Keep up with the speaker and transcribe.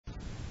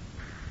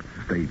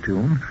stay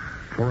tuned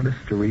for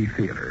Mystery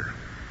Theater.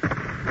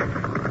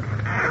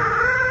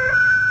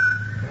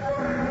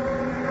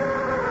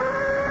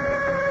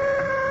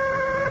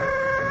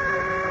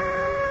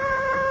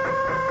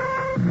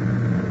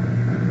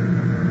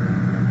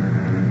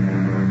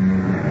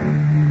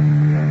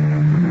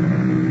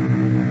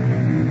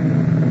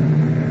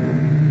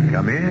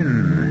 Come in.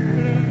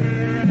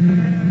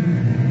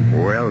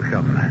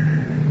 Welcome.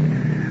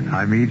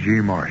 I'm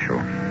E.G. Marshall.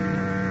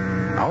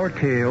 Our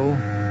tale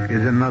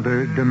is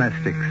another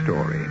domestic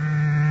story.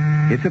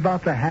 It's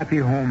about the happy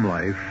home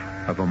life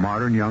of a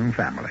modern young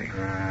family.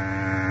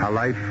 A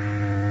life,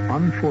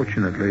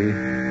 unfortunately,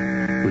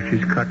 which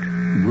is cut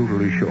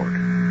brutally short.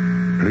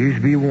 Please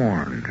be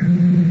warned.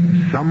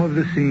 Some of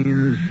the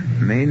scenes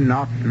may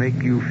not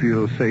make you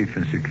feel safe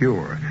and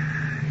secure,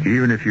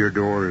 even if your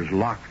door is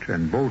locked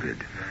and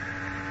bolted.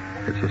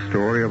 It's a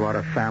story about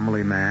a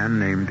family man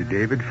named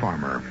David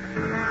Farmer.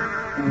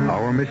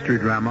 Our mystery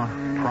drama,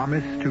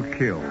 Promise to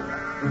Kill,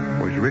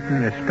 was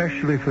written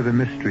especially for the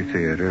Mystery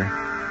Theater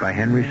by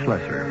Henry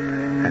Slessor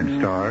and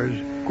stars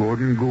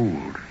Gordon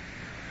Gould.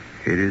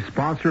 It is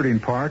sponsored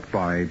in part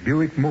by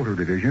Buick Motor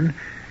Division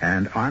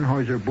and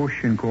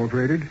Anheuser-Busch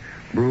Incorporated,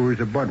 Brewers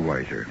of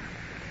Budweiser.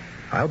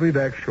 I'll be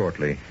back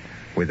shortly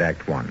with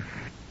Act One.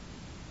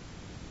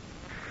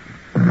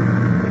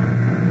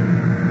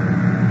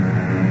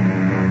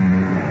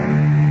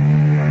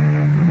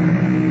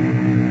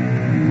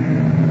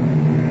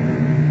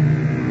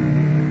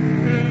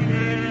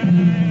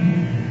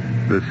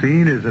 The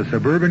scene is a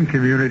suburban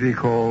community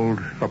called,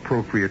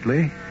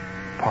 appropriately,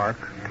 Park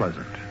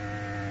Pleasant.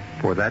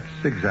 For that's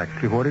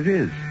exactly what it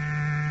is.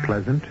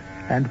 Pleasant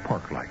and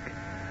park-like,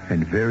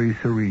 and very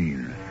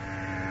serene.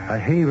 A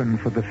haven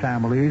for the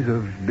families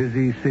of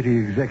busy city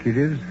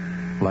executives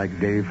like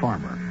Dave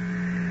Farmer.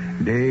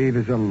 Dave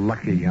is a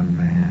lucky young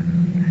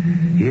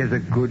man. He has a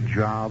good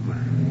job.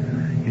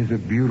 He has a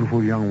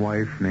beautiful young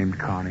wife named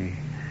Connie.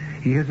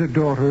 He has a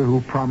daughter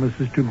who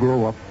promises to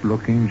grow up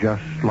looking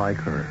just like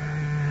her.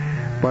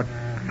 But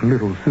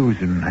little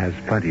Susan has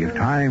plenty of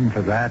time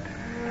for that.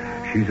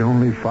 She's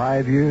only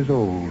 5 years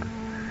old.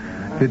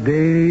 The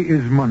day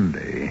is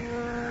Monday.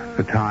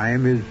 The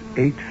time is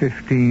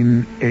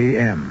 8:15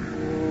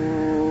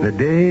 a.m. The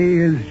day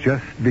is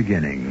just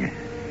beginning.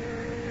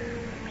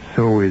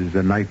 So is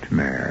the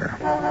nightmare.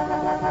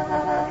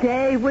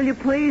 Dave, will you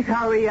please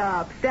hurry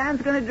up?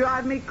 Stan's going to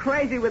drive me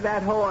crazy with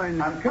that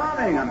horn. I'm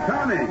coming.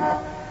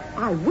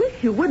 I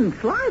wish you wouldn't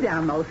fly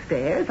down those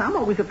stairs. I'm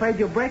always afraid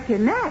you'll break your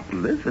neck.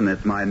 Listen,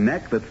 it's my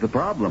neck that's the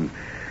problem.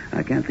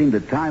 I can't seem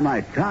to tie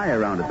my tie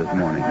around it this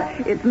morning.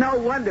 It's no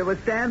wonder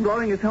with Stan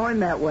blowing his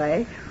horn that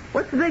way.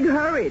 What's the big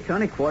hurry? It's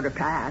only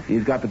 1:15.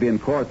 He's got to be in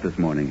court this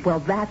morning. Well,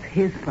 that's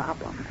his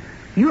problem.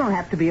 You don't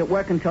have to be at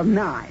work until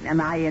 9,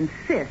 and I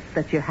insist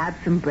that you have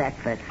some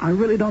breakfast. I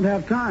really don't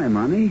have time,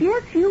 honey.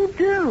 Yes, you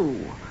do.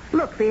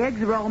 Look, the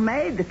eggs are all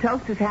made. The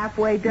toast is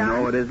halfway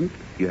done. No, it isn't.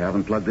 You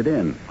haven't plugged it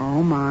in.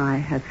 Oh,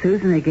 my. That's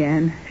Susan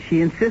again. She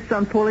insists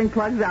on pulling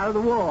plugs out of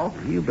the wall.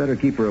 You better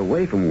keep her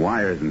away from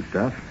wires and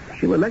stuff.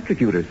 She'll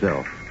electrocute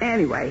herself.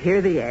 Anyway, here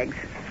are the eggs.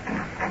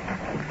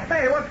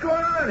 Hey, what's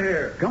going on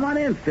here? Come on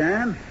in,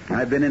 Stan.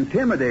 I've been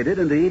intimidated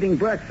into eating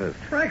breakfast.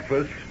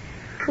 Breakfast?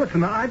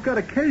 Listen, I've got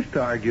a case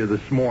to argue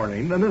this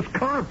morning, and this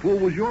carpool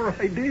was your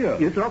idea.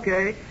 It's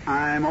okay.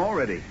 I'm all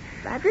ready.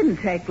 That didn't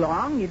take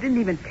long. You didn't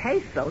even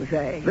taste those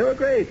eggs. They were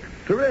great.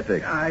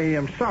 Terrific. I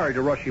am sorry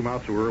to rush him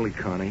out so early,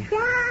 Connie.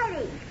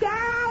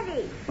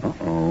 Daddy!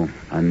 Uh-oh.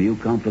 A new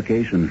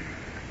complication.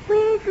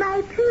 Where's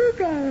my Pooh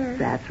Bear?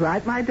 That's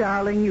right, my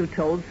darling. You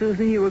told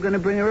Susan you were going to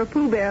bring her a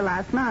Pooh Bear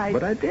last night.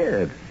 But I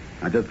did.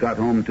 I just got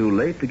home too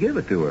late to give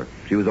it to her.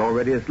 She was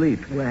already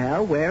asleep.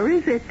 Well, where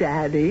is it,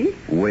 Daddy?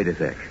 Wait a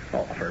sec.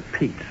 Oh, for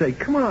Pete's sake.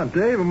 Come on,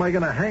 Dave. Am I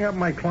going to hang up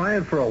my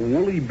client for a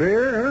woolly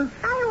bear, huh?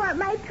 I want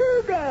my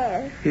Pooh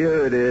Bear.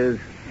 Here it is,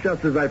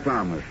 just as I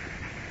promised.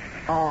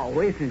 Oh,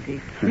 isn't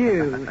he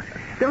cute?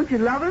 Don't you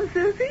love him,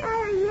 Susie?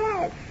 Oh,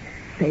 yes.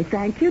 Say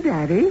thank you,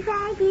 Daddy.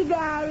 Thank you,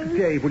 Daddy.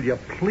 Dave, will you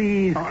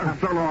please...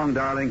 So long,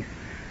 darling.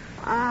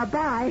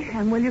 Bye.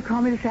 And will you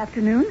call me this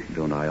afternoon?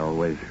 Don't I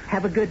always?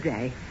 Have a good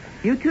day.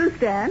 You too,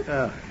 Stan.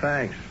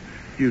 Thanks.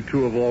 You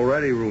two have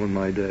already ruined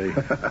my day.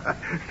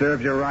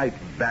 Serves you right,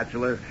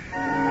 bachelor.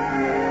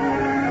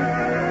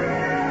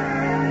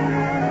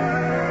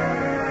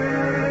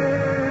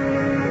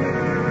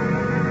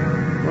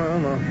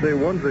 Well, I'll say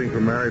one thing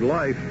for married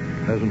life.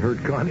 Hasn't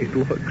hurt Connie's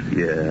looks.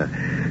 Yeah,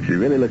 she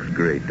really looks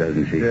great,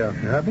 doesn't she? Yeah,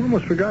 I've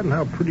almost forgotten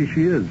how pretty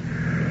she is.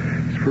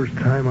 It's the first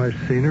time I've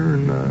seen her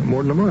in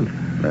more than a month.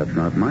 That's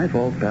not my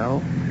fault,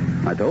 pal.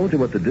 I told you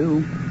what to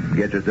do.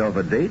 Get yourself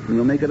a date, and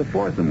we'll make it a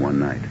foursome one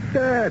night.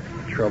 That's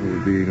the trouble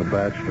with being a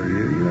bachelor.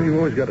 You've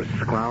always got to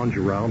scrounge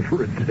around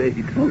for a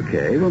date.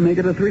 Okay, we'll make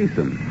it a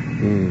threesome.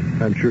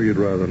 I'm sure you'd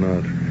rather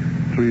not.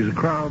 Three's a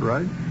crowd,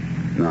 right?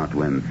 Not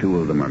when two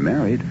of them are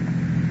married.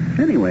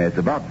 Anyway, it's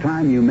about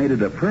time you made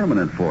it a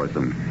permanent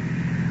foursome.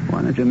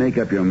 Why don't you make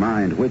up your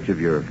mind which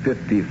of your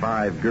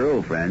 55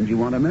 girlfriends you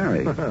want to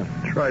marry?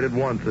 Tried it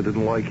once. I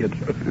didn't like it.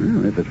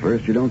 Well, if at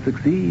first you don't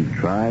succeed,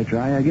 try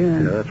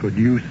again. Yeah, that's what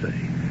you say.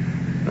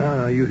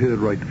 You hit it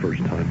right the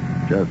first time.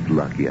 Just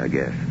lucky, I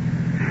guess.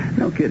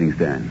 No kidding,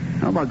 Stan.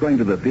 How about going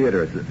to the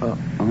theater?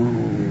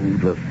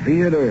 The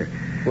theater.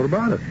 What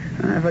about it?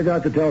 I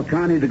forgot to tell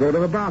Connie to go to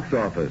the box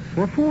office.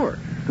 What for?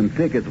 Some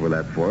tickets were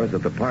left for us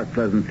at the Park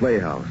Pleasant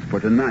Playhouse for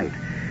tonight.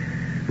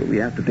 But we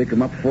have to pick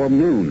them up before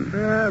noon.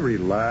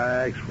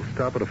 Relax. We'll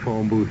stop at a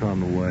phone booth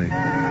on the way.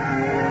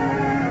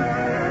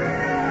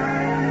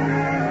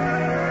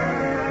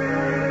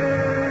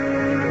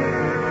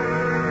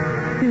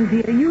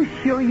 Susie, are you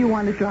sure you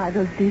want to dry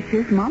those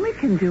dishes? Mommy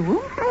can do them.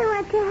 I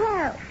want to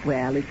help.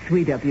 Well, it's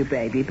sweet of you,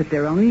 baby, but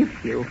there are only a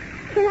few.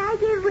 Can I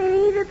give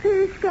Winnie the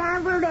Pooh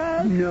scrambled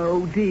eggs?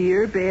 No,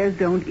 dear. Bears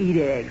don't eat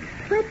eggs.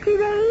 What do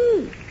they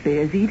eat?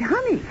 Bears eat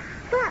honey.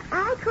 Well,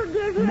 I could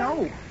give him...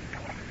 No.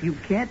 You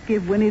can't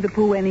give Winnie the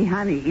Pooh any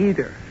honey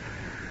either.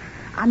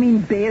 I mean,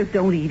 bears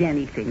don't eat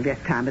anything this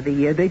time of the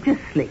year. They just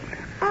sleep.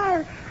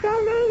 Oh,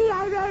 then maybe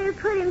I better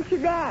put him to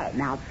bed.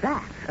 Now,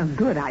 that's a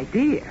good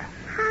idea.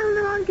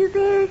 How long do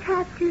bears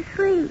have to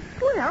sleep?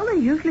 Well, they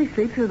usually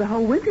sleep through the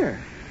whole winter.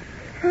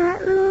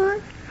 That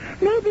long?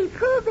 Maybe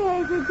Pooh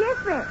Bears are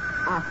different.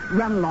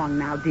 Run along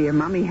now, dear.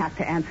 Mommy has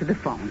to answer the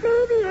phone.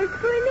 Maybe it's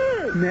for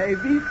me.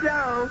 Maybe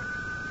so.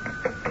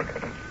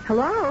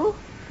 Hello?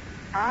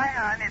 Hi,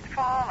 hon. It's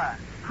Paula.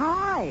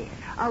 Hi.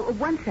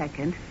 1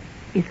 second.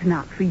 It's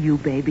not for you,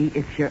 baby.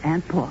 It's your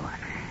Aunt Paula.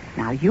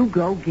 Now, you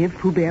go give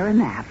Pooh Bear a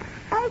nap.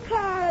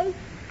 Okay.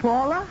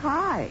 Paula,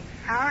 hi.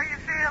 How are you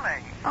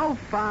feeling? Oh,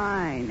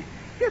 fine.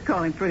 You're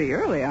calling pretty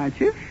early, aren't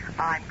you?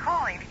 I'm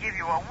calling to give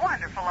you a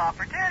wonderful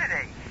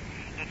opportunity.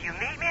 If you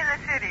meet me in the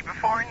city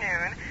before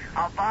noon,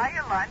 I'll buy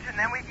you lunch and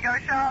then we can go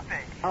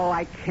shopping. Oh,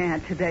 I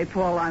can't today,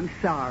 Paul. I'm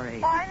sorry.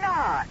 Why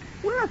not?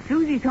 Well,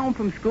 Susie's home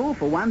from school,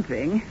 for one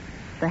thing.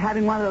 They're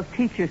having one of those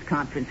teachers'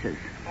 conferences.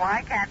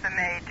 Why can't the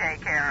maid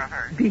take care of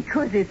her?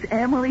 Because it's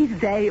Emily's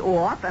day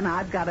off, and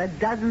I've got a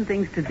dozen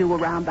things to do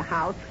around the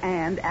house,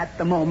 and at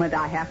the moment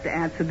I have to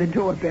answer the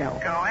doorbell.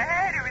 Go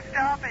ahead. Who's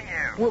stopping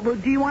you? Well,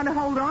 do you want to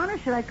hold on, or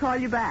should I call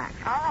you back?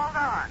 I'll hold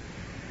on.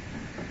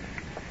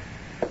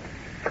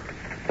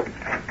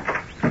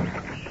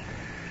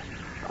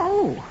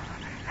 Oh,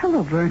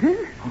 hello,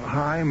 Vernon.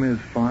 Hi, Miss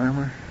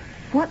Farmer.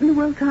 What in the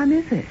world time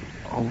is it?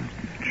 Oh,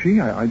 gee,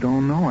 I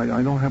don't know.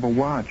 I don't have a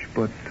watch,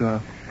 but,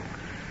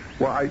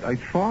 I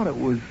thought it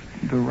was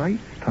the right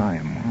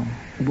time.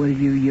 Well,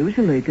 you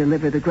usually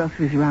deliver the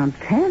groceries around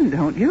 10,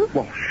 don't you?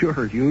 Well,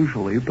 sure,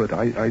 usually, but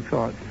I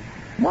thought,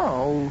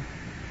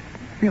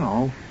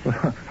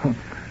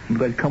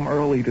 they'd come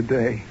early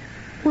today.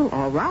 Well,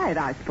 all right.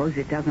 I suppose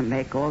it doesn't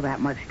make all that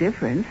much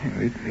difference.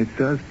 It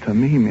does to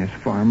me, Miss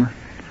Farmer.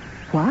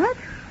 What?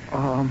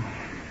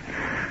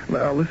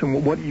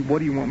 Listen, what do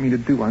you want me to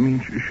do? I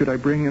mean, should I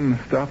bring in the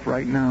stuff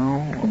right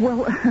now?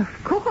 Well,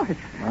 of course.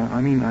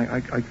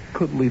 I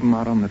could leave them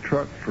out on the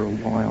truck for a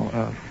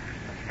while.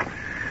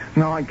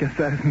 No, I guess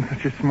that isn't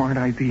such a smart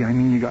idea. I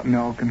mean, you got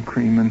milk and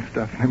cream and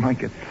stuff. They might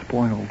get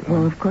spoiled.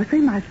 Well, of course they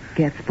might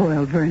get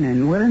spoiled,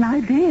 Vernon. What an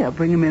idea.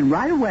 Bring them in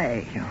right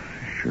away. Yeah,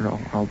 sure.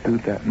 I'll do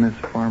that, Miss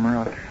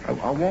Farmer. I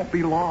won't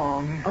be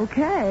long.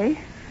 Okay.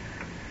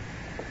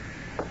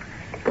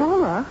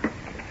 Paula,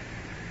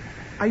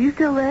 are you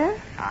still there?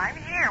 I'm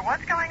here.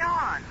 What's going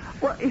on?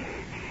 Well,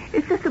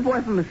 it's just a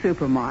boy from the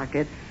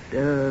supermarket.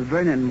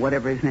 Vernon,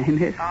 whatever his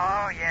name is.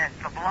 Oh, yes,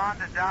 the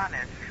blonde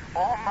Adonis.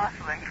 All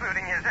muscle,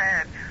 including his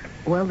head.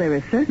 Well, there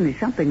is certainly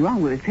something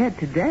wrong with his head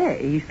today.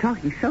 He's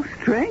talking so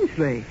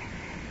strangely.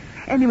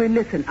 Anyway,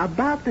 listen,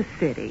 about the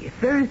city.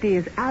 Thursday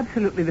is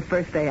absolutely the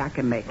first day I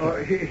can make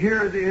it.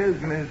 Here it is,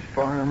 Miss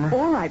Farmer.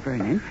 All right,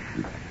 Vernon.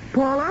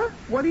 Paula,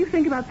 what do you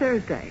think about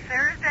Thursday?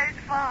 Thursday's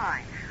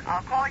fine.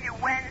 I'll call you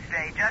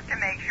Wednesday just to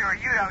make sure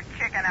you don't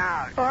chicken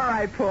out. All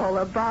right,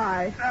 Paula,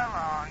 bye. So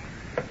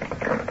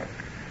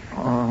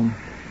long.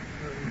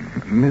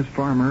 Miss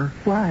Farmer.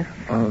 What?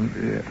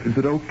 Is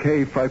it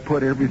okay if I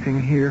put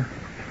everything here?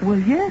 Well,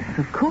 yes,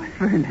 of course,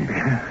 Vernon.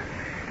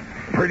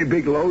 Pretty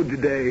big load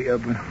today.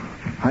 But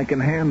I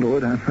can handle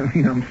it. I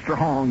mean, I'm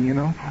strong, you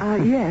know.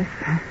 Yes.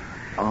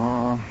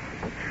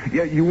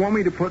 Yeah, you want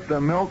me to put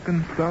the milk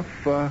and stuff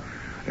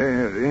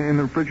in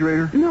the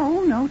refrigerator?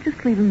 No,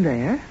 just leave them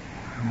there.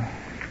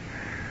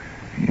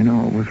 You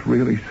know, it was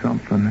really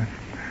something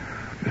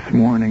this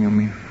morning. I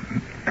mean,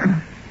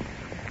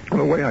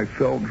 the way I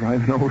felt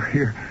driving over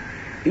here.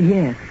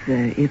 Yes,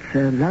 it's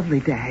a lovely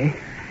day.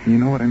 You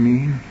know what I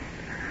mean?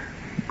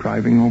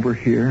 Driving over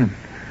here and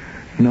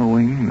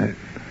knowing that,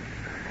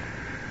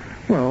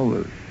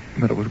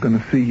 that I was going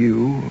to see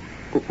you.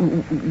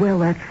 Well,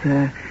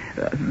 that's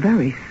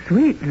very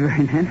sweet,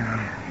 Vernon.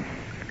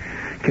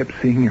 Kept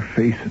seeing your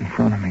face in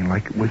front of me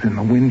like it was in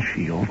the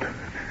windshield.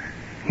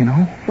 You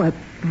know? What,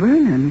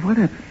 Vernon, what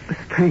a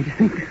strange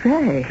thing to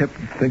say. Kept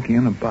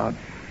thinking about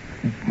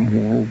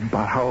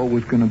how it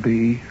was going to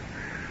be.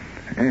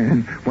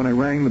 And when I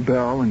rang the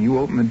bell and you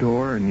opened the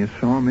door and you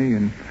saw me,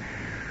 and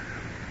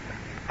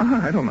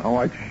I don't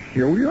know.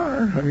 Here we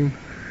are. I mean,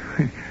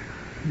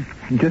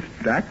 just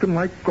acting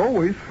like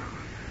always.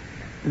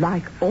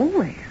 Like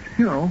always?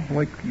 You know,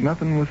 like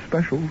nothing was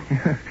special.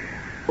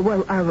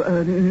 Well,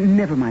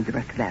 never mind the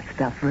rest of that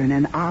stuff,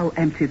 Vernon. I'll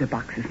empty the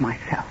boxes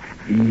myself.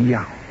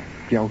 Yeah,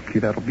 okay,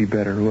 that'll be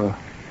better.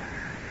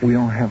 We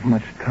don't have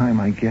much time,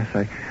 I guess.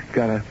 I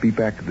gotta be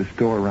back at the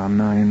store around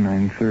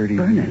 9:30.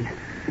 Vernon,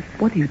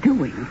 what are you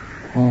doing?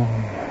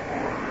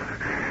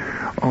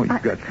 Oh,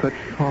 you've got such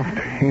soft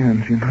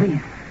hands, you know.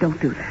 Please, don't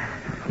do that.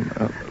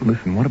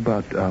 Listen, what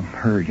about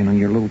her,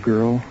 your little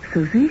girl?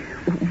 Susie?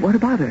 What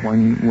about her?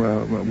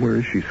 Where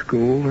is she,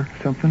 school or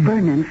something?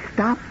 Vernon,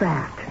 stop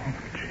that.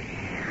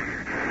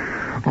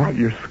 Oh,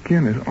 your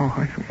skin is... Oh,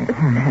 no,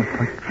 it's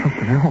like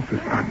something else.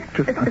 It's not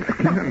just not Stop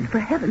skin. it, for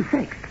heaven's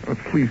sake.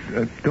 Please,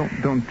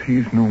 don't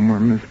tease no more,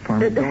 Miss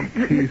Farmer. Don't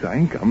tease. I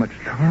ain't got much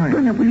time.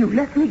 Vernon, will you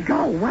let me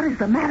go? What is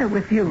the matter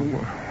with you?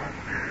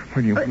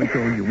 Where do you want to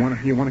go?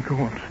 You want to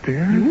go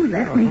upstairs? You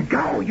let me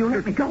go. You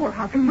let me go or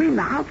I'll scream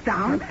the house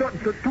down. Don't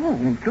I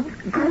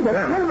will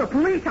call the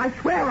police. I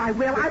swear I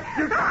will.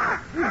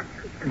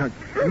 Now,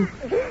 you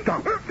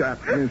stop that,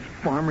 Miss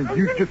Farmer.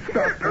 You just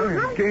stop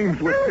playing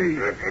games with me.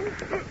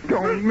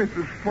 Don't,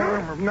 Mrs.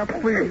 Farmer. Now,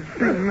 please,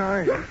 be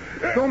nice.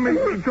 Don't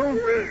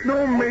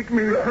make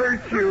me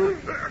hurt you.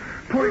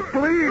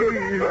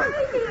 Please.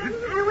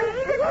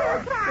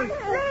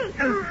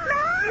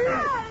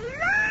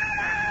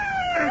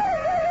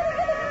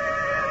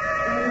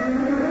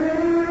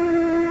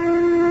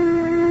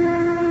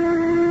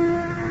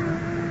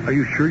 Are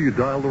you sure you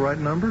dialed the right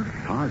number?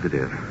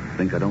 Positive.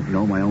 Think I don't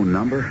know my own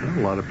number? Well,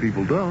 a lot of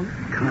people don't.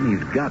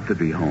 Connie's got to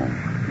be home.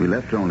 We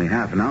left her only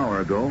half an hour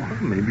ago.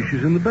 Well, maybe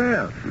she's in the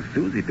bath.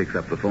 Susie picks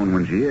up the phone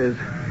when she is.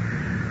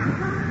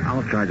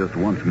 I'll try just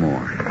once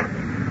more.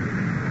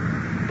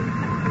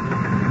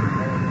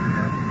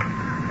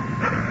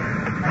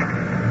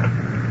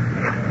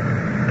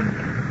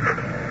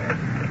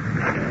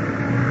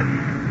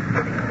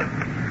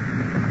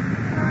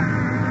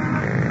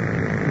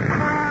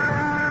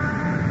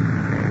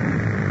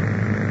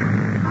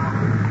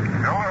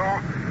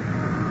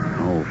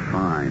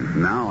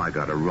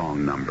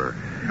 Wrong number.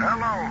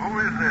 Hello, who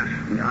is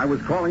this? I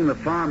was calling the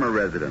Farmer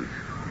residence.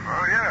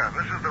 Oh, yeah,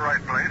 this is the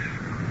right place.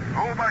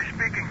 Who am I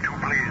speaking to,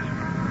 please?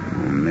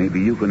 Well, maybe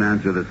you can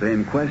answer the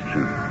same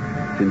question,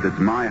 since it's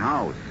my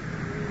house.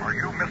 Are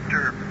you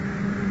Mr.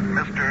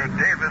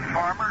 David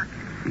Farmer?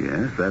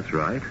 Yes, that's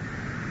right.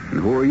 And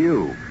who are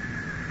you?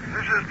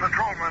 This is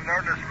Patrolman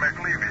Ernest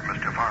McLeavy,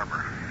 Mr.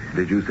 Farmer.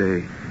 Did you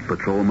say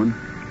patrolman?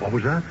 What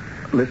was that?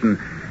 Listen,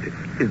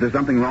 is there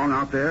something wrong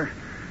out there?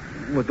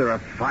 Was there a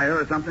fire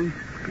or something?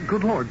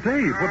 Good Lord,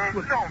 Dave, what...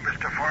 No,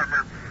 Mr.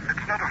 Farmer.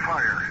 It's not a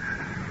fire.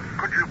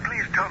 Could you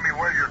please tell me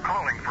where you're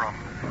calling from?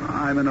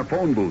 I'm in a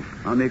phone booth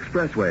on the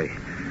expressway.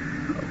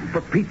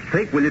 For Pete's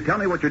sake, will you tell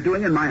me what you're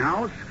doing in my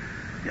house?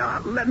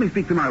 Let me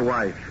speak to my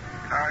wife.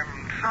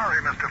 I'm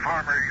sorry, Mr.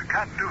 Farmer. You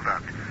can't do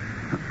that.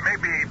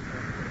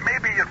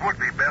 Maybe it would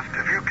be best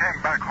if you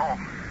came back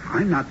home.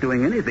 I'm not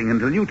doing anything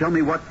until you tell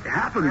me what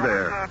happened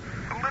there. There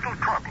was a little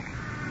trouble.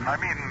 I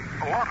mean,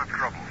 a lot of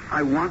trouble.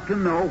 I want to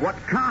know what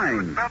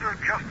kind. You'd better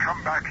just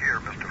come back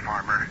here, Mr.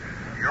 Farmer.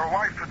 Your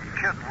wife and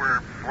kid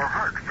were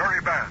hurt very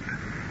bad.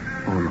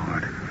 Oh,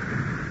 Lord.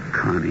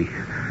 Connie.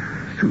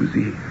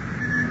 Susie.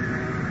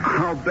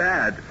 How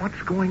bad?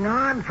 What's going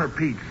on, for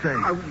Pete's sake?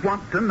 I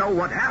want to know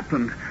what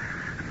happened.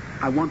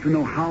 I want to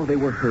know how they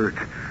were hurt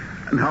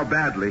and how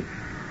badly.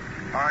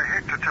 I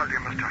hate to tell you,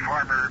 Mr.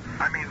 Farmer.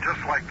 I mean,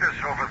 just like this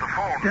over the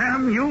phone.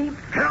 Damn you,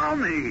 tell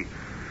me.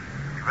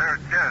 They're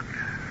dead.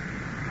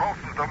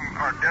 Both of them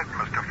are dead,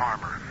 Mr.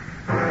 Farmer.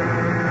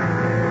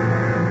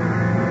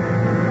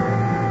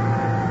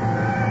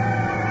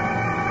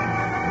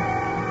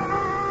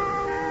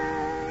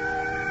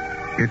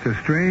 It's a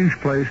strange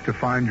place to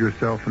find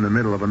yourself in the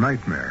middle of a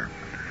nightmare.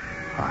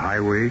 A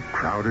highway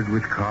crowded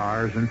with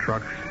cars and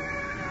trucks,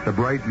 the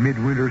bright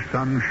midwinter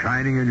sun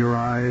shining in your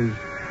eyes,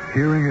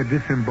 hearing a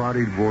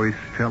disembodied voice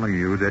telling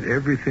you that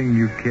everything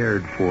you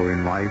cared for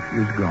in life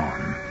is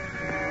gone,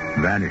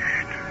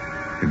 vanished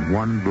in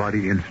one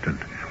bloody instant.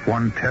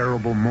 One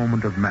terrible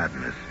moment of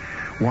madness.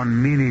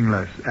 One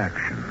meaningless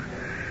action.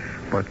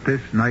 But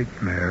this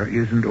nightmare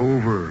isn't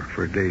over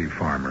for Dave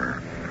Farmer.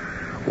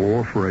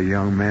 Or for a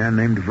young man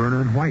named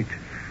Vernon White.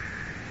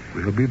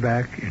 We'll be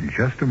back in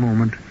just a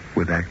moment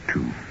with Act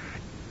 2.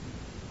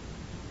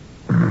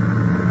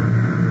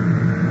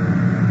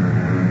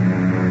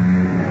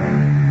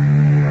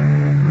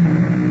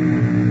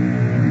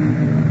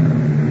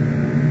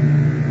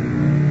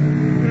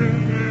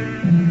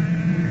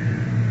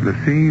 The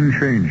scene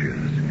changes.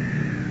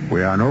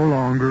 We are no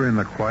longer in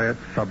the quiet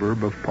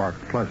suburb of Park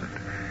Pleasant.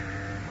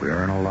 We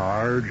are in a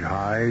large,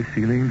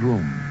 high-ceilinged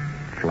room,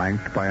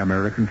 flanked by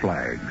American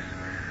flags,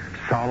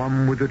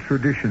 solemn with the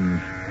traditions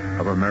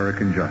of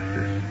American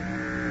justice.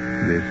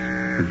 This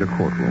is a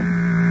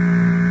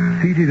courtroom.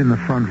 Seated in the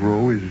front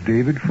row is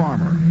David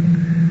Farmer.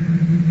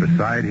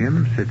 Beside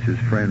him sits his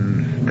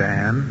friend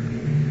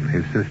Stan,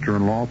 his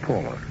sister-in-law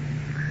Paula.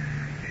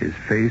 His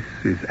face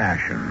is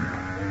ashen,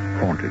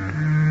 haunted.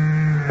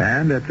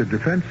 And at the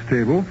defense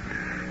table,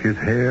 his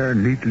hair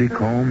neatly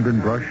combed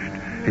and brushed,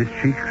 his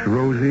cheeks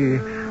rosy,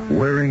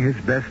 wearing his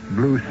best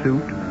blue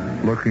suit,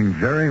 looking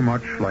very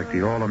much like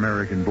the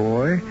all-American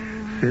boy,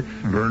 sits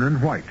Vernon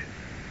White,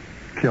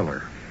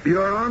 killer.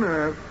 Your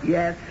Honor,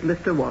 Yes,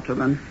 Mr.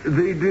 Waterman.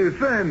 the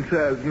defense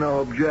has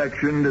no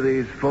objection to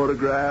these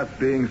photographs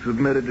being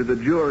submitted to the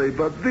jury,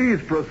 but these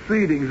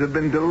proceedings have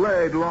been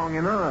delayed long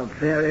enough.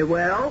 Very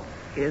well.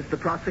 Is the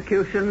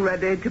prosecution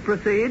ready to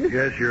proceed?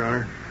 Yes, Your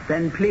Honor.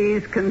 Then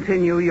please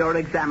continue your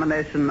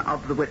examination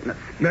of the witness.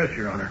 Yes,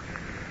 Your Honor.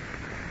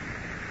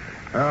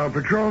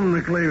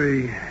 Patrolman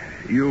McLeavy,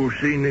 you've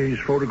seen these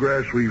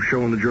photographs we've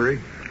shown the jury?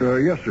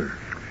 Yes, sir.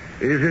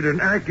 Is it an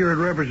accurate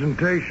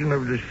representation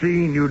of the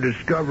scene you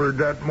discovered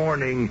that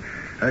morning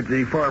at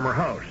the farmer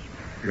house?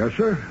 Yes,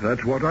 sir.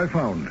 That's what I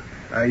found.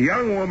 A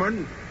young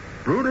woman,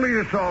 brutally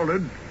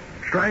assaulted,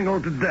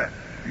 strangled to death.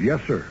 Yes,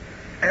 sir.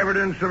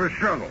 Evidence of a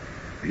struggle.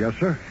 Yes,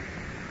 sir.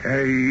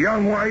 A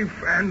young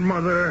wife and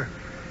mother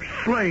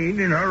slain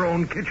in her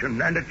own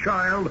kitchen, and a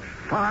child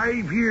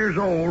 5 years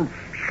old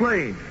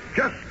slain.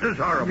 Just as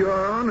horrible.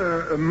 Your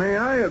Honor, may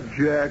I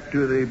object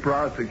to the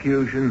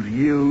prosecution's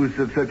use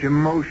of such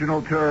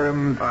emotional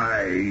terms?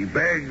 I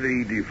beg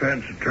the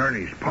defense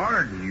attorney's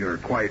pardon. You're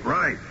quite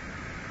right.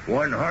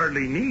 One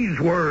hardly needs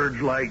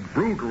words like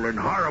brutal and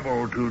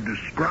horrible to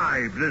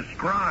describe this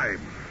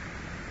crime.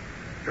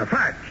 The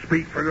facts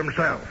speak for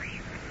themselves.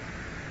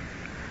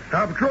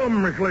 Now,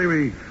 Patrolman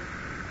McLeavy,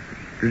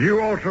 did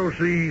you also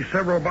see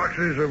several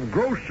boxes of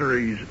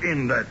groceries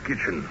in that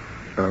kitchen?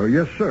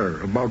 Yes,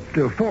 sir. About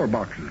 4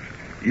 boxes.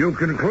 You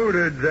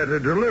concluded that a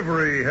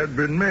delivery had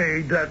been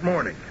made that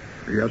morning.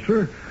 Yes,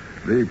 sir.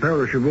 The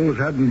perishables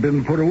hadn't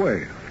been put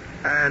away.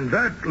 And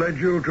that led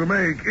you to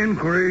make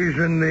inquiries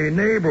in the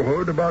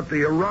neighborhood about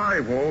the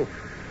arrival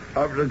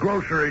of the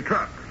grocery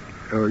truck.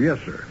 Yes,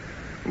 sir.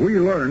 We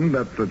learned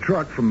that the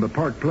truck from the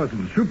Park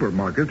Pleasant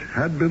supermarket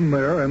had been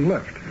there and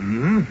left.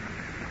 Mm-hmm.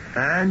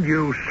 And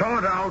you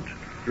sought out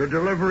the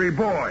delivery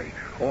boy,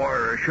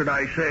 or should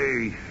I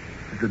say,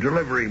 the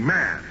delivery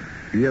man.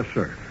 Yes,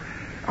 sir.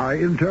 I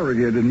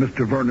interrogated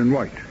Mr. Vernon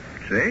White.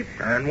 See?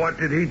 And what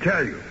did he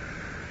tell you?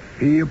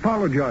 He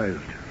apologized.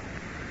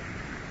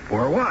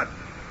 For what?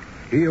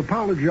 He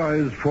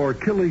apologized for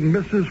killing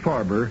Mrs.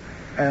 Farmer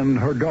and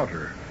her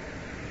daughter.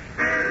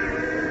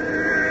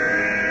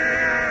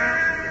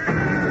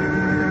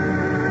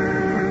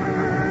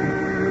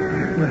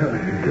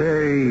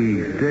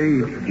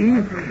 Dave,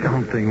 eat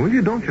something, will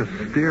you? Don't just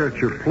stare at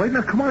your plate.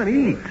 Now, come on,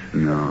 eat.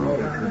 No,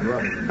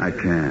 I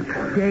can't.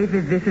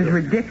 David, this is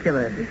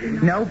ridiculous.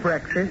 No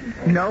breakfast,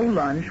 no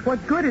lunch.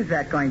 What good is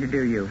that going to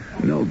do you?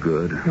 No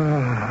good.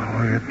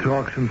 Oh,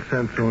 talk some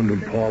sense into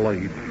him, Paula.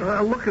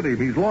 Look at him.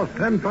 He's lost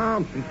 10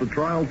 pounds since the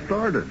trial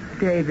started.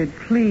 David,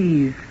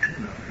 please.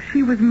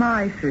 She was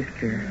my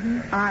sister.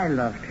 I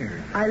loved her.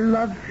 I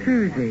loved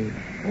Susie.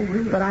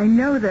 But I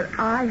know that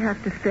I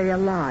have to stay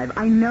alive.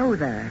 I know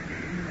that.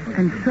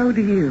 And so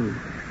do you.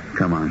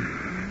 Come on.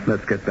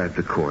 Let's get back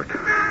to court.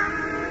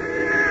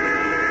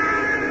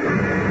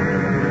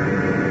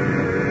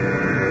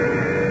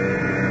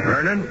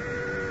 Vernon,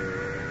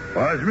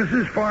 was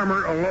Mrs.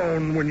 Farmer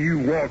alone when you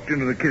walked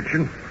into the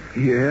kitchen?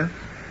 Yes?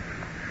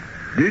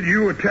 Did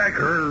you attack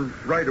her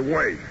right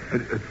away?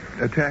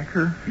 Attack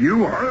her?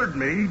 You heard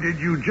me. Did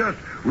you just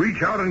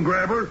reach out and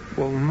grab her?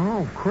 Well, no,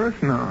 of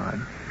course not.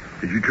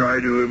 Did you try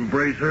to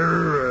embrace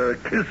her,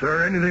 kiss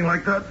her, anything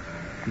like that?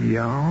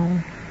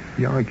 Yeah,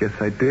 I guess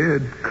I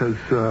did, because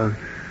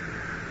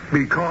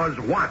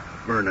what,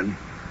 Vernon?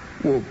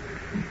 Well,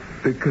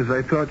 because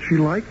I thought she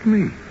liked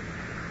me.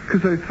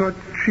 Because I thought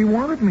she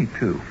wanted me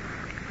to.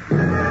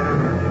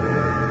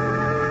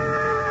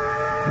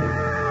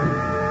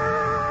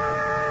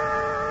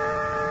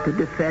 The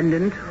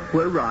defendant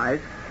will rise.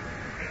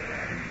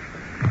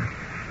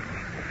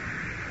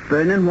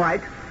 Vernon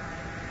White,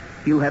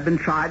 you have been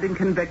tried and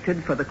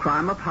convicted for the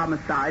crime of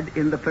homicide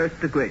in the first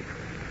degree.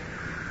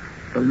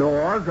 The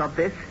laws of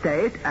this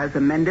state, as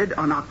amended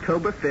on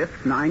October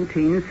 5th,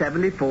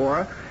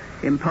 1974,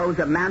 impose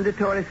a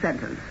mandatory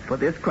sentence for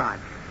this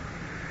crime.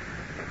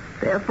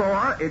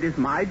 Therefore, it is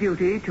my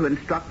duty to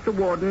instruct the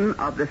warden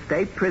of the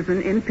state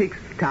prison in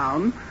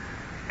Peakstown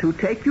to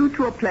take you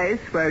to a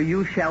place where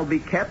you shall be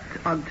kept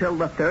until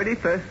the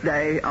 31st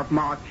day of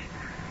March,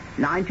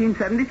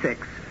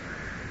 1976,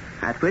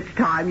 at which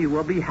time you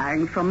will be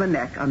hanged from the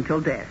neck until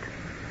dead.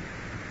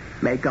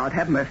 May God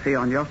have mercy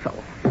on your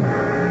soul.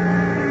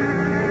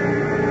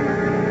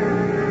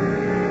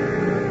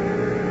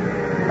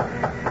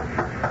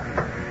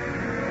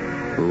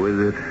 Who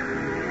is it?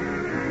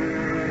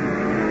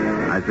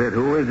 I said,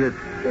 who is it?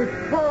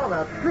 It's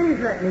Paula. Please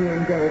let me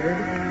in, David.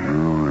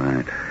 All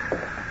right.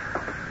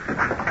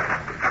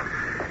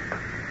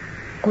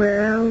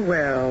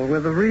 Well,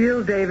 will the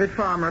real David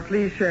Farmer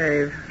please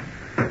shave?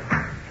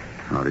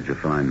 How did you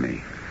find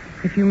me?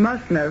 If you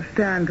must know,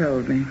 Stan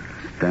told me.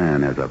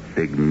 Stan has a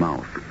big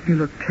mouth. You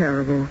look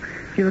terrible.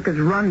 You look as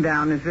run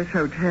down as this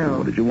hotel.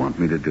 What did you want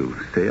me to do?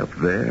 Stay up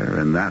there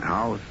in that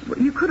house? Well,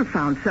 you could have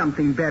found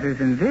something better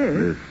than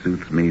this. This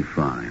suits me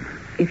fine.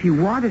 If you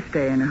want to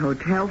stay in a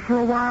hotel for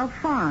a while,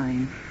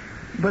 fine.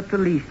 But the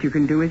least you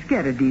can do is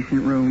get a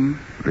decent room.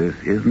 This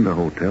isn't a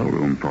hotel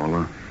room,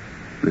 Paula.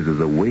 This is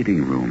a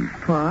waiting room.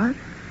 What?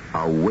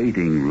 A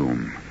waiting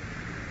room.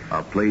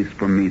 A place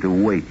for me to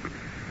wait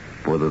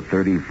for the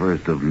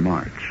 31st of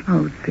March.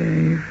 Oh,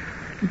 Dave.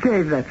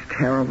 Dave, that's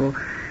terrible.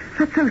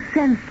 That's so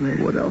senseless.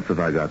 What else have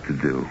I got to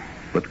do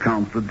but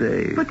count the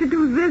days? But to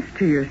do this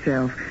to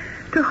yourself,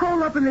 to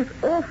hole up in this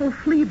awful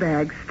flea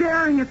bag,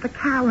 staring at the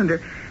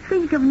calendar,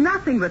 thinking of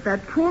nothing but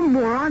that poor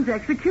moron's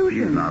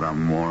execution. He's not a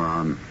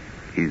moron.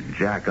 He's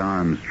Jack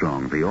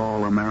Armstrong, the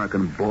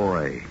all-American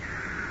boy.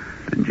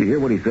 Didn't you hear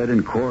what he said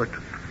in court?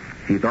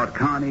 He thought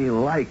Connie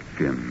liked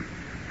him,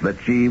 that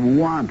she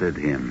wanted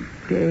him.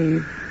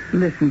 Dave,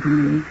 listen to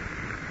me.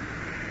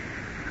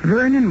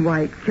 Vernon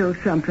White killed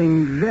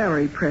something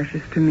very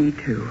precious to me,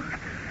 too.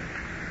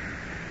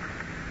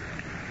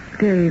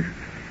 Dave,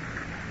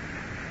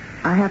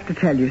 I have to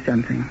tell you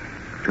something.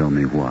 Tell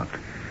me what?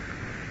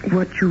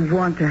 What you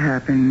want to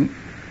happen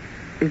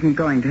isn't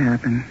going to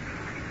happen.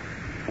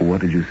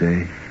 What did you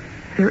say?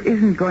 There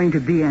isn't going to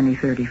be any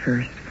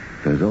 31st.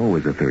 There's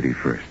always a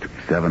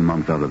 31st, 7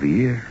 months out of the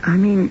year. I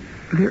mean,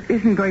 there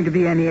isn't going to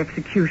be any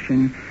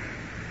execution.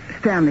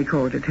 Stanley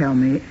called to tell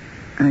me.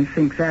 I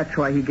think that's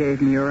why he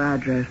gave me your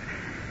address,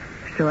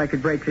 so I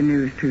could break the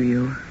news to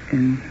you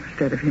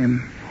instead of him.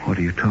 What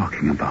are you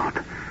talking about?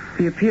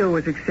 The appeal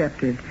was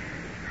accepted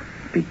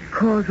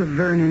because of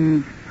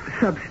Vernon's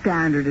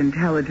substandard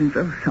intelligence,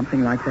 or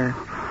something like that.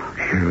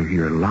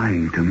 You're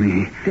lying to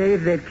me.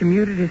 Dave, they've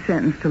commuted his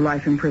sentence to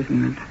life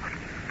imprisonment.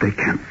 They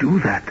can't do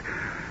that.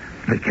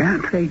 They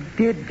can't. They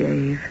did,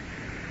 Dave.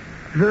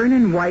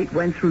 Vernon White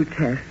went through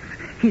tests.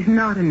 He's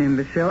not an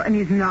imbecile, and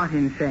he's not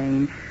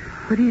insane.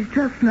 But he's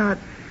just not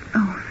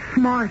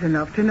smart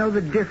enough to know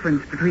the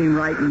difference between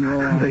right and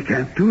wrong. They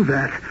can't do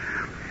that.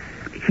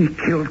 He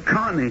killed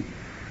Connie.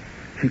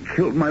 He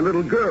killed my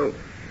little girl.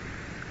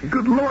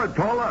 Good Lord,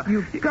 Paula.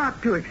 You've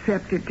got to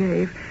accept it,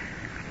 Dave.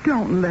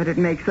 Don't let it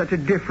make such a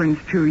difference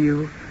to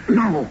you.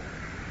 No.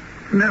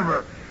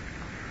 Never.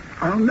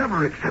 I'll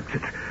never accept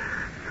it.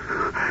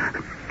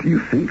 Do you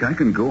think I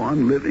can go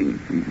on living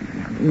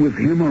with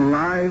him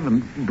alive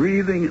and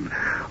breathing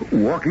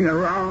and walking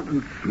around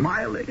and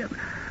smiling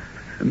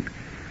and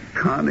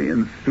Connie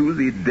and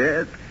Susie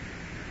dead?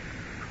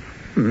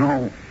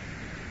 No.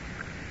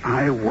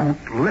 I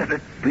won't let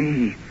it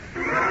be.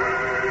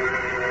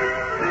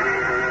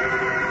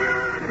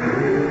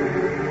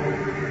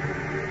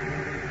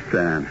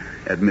 Stan,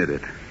 admit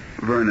it.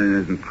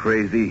 Vernon isn't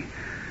crazy.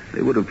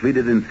 They would have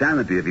pleaded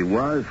insanity if he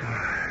was.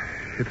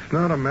 It's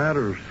not a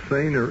matter of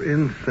sane or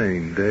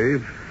insane,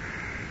 Dave.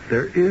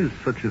 There is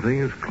such a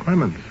thing as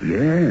clemency.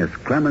 Yes,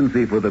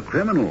 clemency for the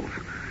criminals,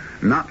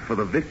 not for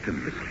the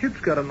victims. This kid's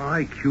got an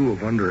IQ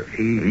of under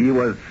 80. He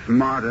was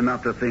smart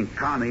enough to think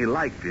Connie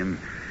liked him.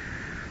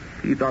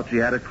 He thought she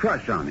had a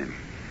crush on him.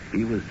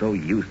 He was so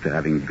used to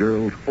having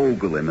girls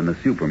ogle him in the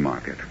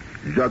supermarket,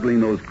 juggling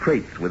those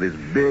crates with his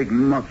big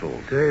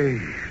muscles.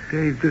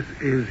 Dave, this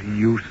is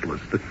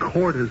useless. The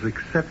court has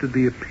accepted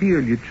the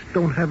appeal. You just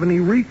don't have any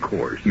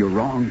recourse. You're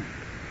wrong.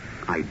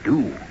 I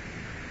do.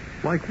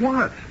 Like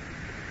what?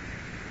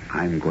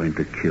 I'm going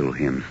to kill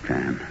him,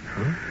 Stan.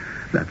 Huh?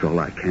 That's all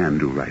I can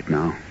do right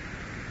now.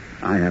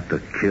 I have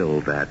to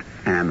kill that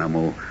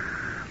animal,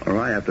 or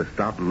I have to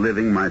stop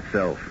living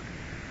myself.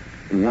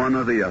 One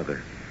or the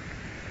other.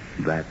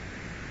 That's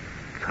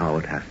how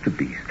it has to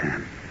be,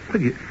 Stan.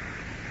 But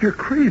you're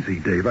crazy,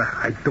 Dave.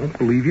 I don't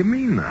believe you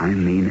mean that. I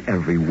mean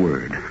every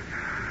word.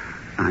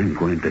 I'm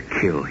going to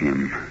kill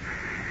him.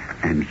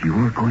 And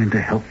you're going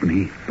to help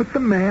me. But the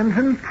man's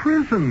in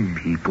prison.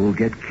 People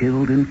get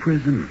killed in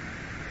prison.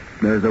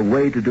 There's a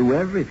way to do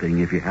everything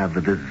if you have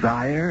the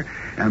desire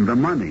and the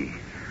money.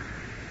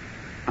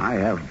 I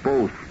have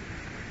both.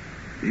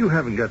 You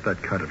haven't got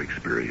that kind of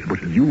experience.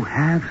 But you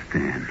have,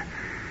 Stan.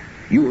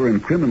 You were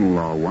in criminal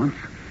law once.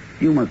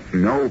 You must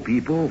know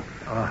people.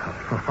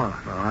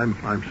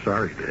 I'm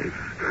sorry, Dave.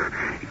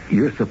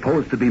 You're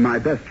supposed to be my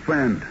best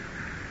friend.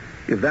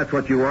 If that's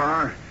what you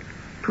are,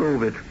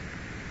 prove it.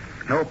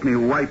 Help me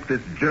wipe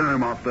this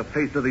germ off the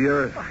face of the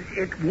earth.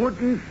 It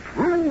wouldn't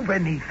prove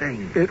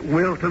anything. It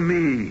will to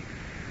me.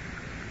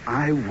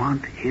 I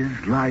want his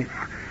life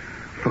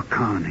for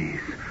Connie's,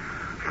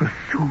 for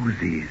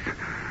Susie's,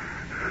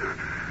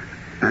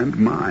 and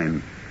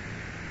mine.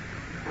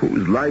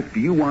 Whose life do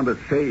you want to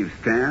save,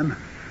 Stan?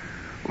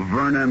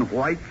 Vernon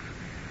White's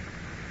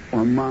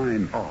or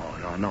mine?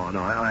 Oh, no.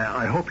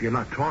 I hope you're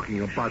not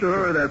talking about...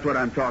 Sure, that's what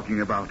I'm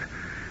talking about.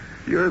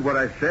 You heard what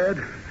I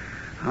said.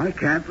 I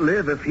can't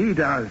live if he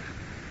does.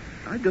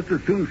 I'd just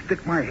as soon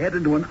stick my head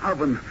into an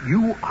oven.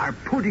 You are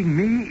putting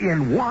me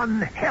in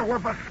one hell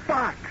of a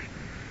spot.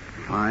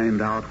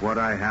 Find out what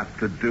I have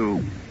to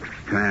do,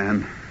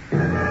 Stan.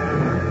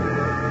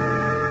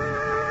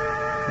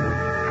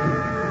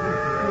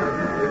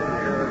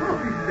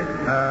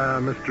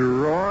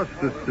 Mr. Ross,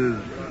 this is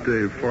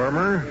Dave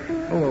Farmer.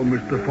 Hello,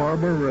 Mr.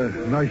 Farmer.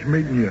 Nice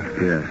meeting you.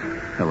 Yes.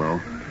 Hello.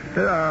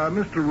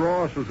 Mr.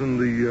 Ross is in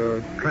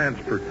the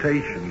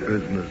transportation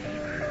business.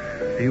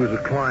 He was a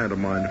client of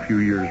mine a few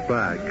years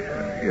back.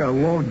 Yeah,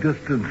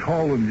 long-distance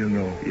hauling, you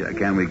know. Yeah,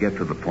 can we get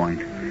to the point?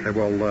 This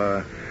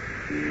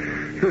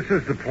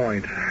is the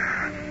point.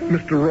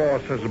 Mr.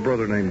 Ross has a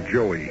brother named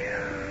Joey.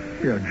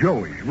 Yeah,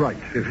 Joey, right.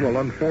 Yes, well,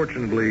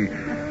 unfortunately,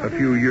 a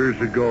few years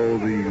ago,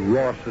 the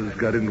Rosses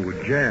got into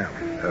a jam.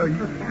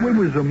 We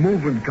was a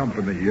moving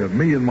company,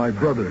 me and my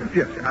brother.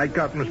 Yes, I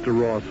got Mr.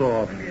 Ross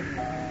off,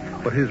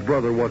 but his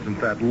brother wasn't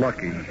that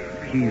lucky.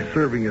 He's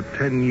serving a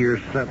 10-year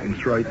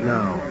sentence right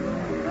now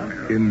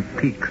in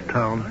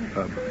Peakstown.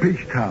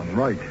 Peachtown,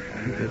 right.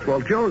 Yes,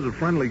 well, Joe's a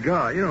friendly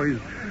guy. You know, he's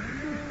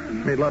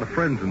made a lot of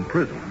friends in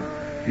prison.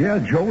 Yeah,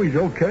 Joey's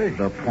okay.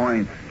 The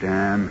point,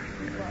 Stan.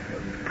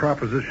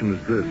 Proposition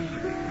is this.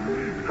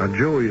 Now,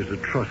 Joey is a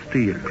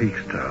trustee at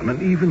Peakstown,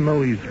 and even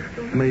though he's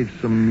made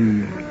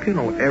some,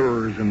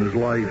 errors in his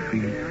life,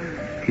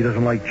 he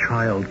doesn't like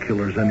child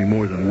killers any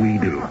more than we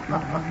do.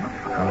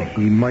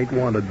 He might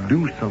want to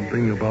do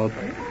something about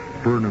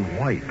Vernon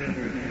White.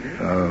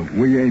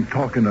 We ain't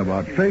talking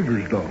about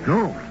favors, though.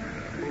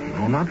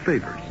 No, not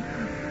favors.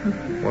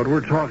 What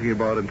we're talking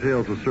about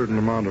entails a certain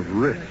amount of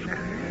risk.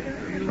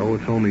 So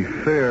it's only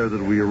fair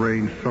that we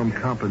arrange some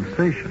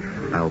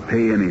compensation. I'll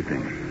pay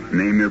anything.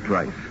 Name your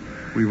price.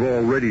 We've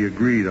already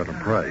agreed on a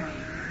price.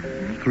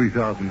 It's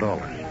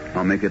 $3,000.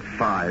 I'll make it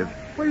 $5.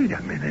 Wait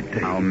a minute,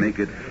 Dave. I'll make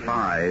it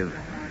 $5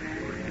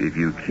 if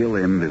you kill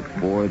him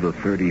before the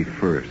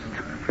 31st.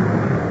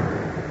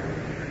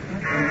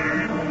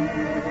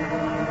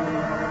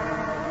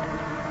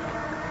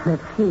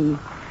 Let's see.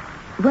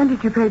 When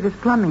did you pay this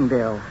plumbing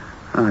bill?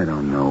 I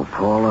don't know,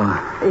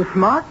 Paula. It's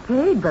marked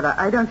paid, but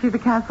I don't see the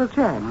canceled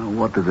check. Well,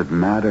 what does it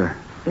matter?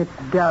 It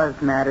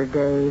does matter,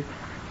 Dave.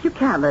 You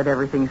can't let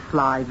everything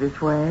slide this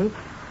way.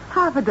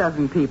 Half a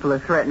dozen people are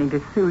threatening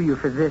to sue you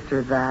for this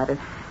or that.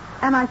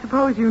 And I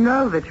suppose you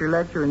know that you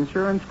let your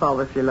insurance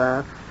policy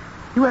lapse.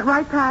 You went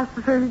right past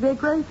the 30-day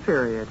grace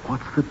period.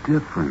 What's the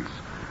difference?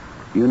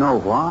 You know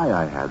why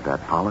I had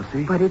that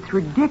policy? But it's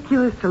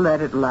ridiculous to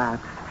let it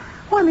lapse.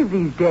 One of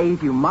these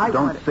days you might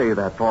Don't say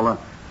that, Paula.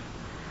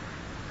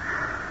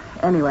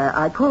 Anyway,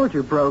 I called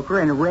your broker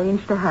and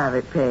arranged to have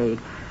it paid.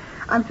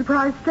 I'm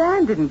surprised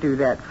Stan didn't do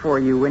that for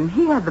you when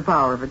he had the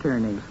power of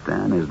attorney.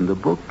 Stan isn't a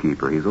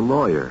bookkeeper. He's a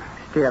lawyer.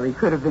 Still, he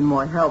could have been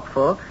more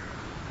helpful.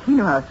 He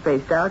knew how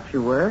spaced out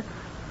you were.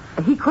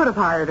 He could have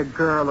hired a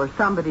girl or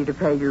somebody to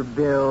pay your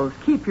bills,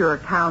 keep your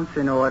accounts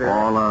in order.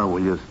 Paula,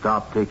 will you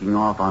stop taking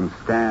off on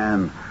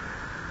Stan?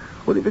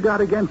 What have you got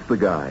against the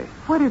guy?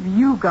 What have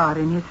you got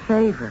in his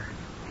favor?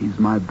 He's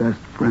my best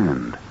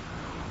friend.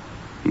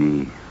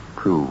 He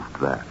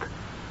proved that.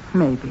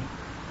 Maybe.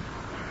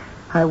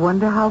 I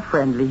wonder how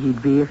friendly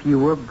he'd be if you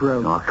were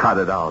broke. Oh, cut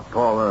it out,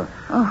 Paula.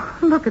 Oh,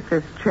 look at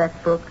this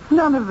checkbook.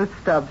 None of the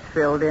stubs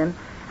filled in.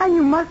 And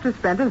you must have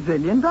spent $1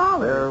 zillion.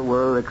 There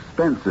were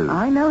expenses.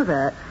 I know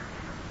that.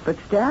 But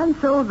Stan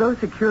sold those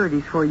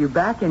securities for you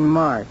back in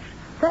March.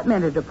 That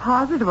meant a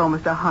deposit of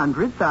almost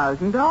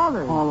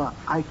 $100,000. Paula,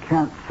 I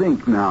can't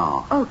think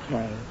now.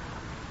 Okay.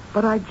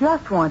 But I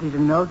just want you to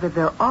know that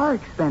there are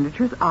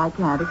expenditures I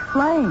can't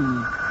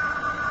explain.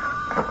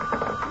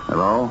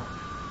 Hello?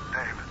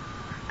 Dave,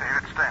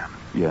 it's Stan.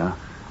 Yeah?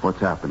 What's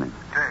happening?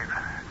 Dave,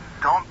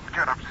 don't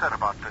get upset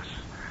about this.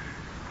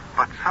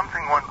 But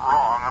something went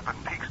wrong up in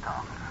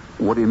Peakstown.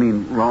 What do you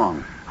mean,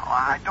 wrong?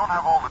 I don't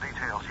have all the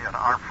details yet.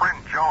 Our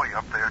friend Joey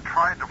up there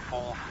tried to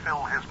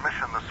fulfill his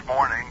mission this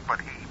morning,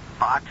 but he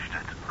botched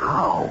it.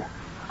 How?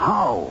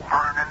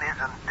 Vernon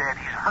isn't dead.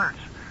 He's hurt.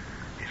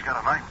 He's got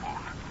a knife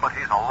wound, but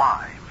he's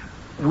alive.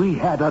 We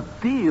had a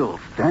deal,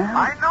 Stan.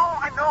 I know.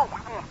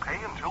 We won't pay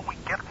until we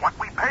get what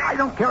we paid. I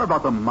don't care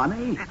about the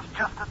money. It's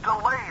just a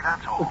delay,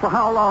 that's all. Well, for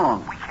how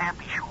long? We can't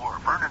be sure.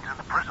 Vernon's in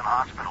the prison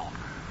hospital.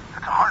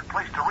 It's a hard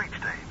place to reach,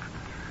 Dave.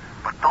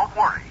 But don't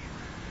worry.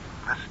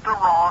 Mr.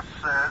 Ross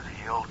says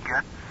he'll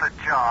get the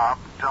job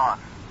done.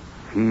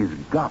 He's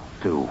got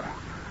to.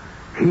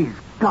 He's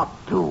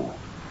got to.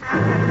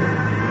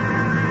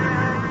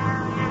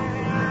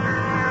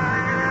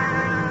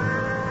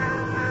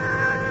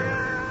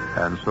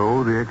 And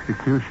so the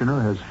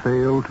executioner has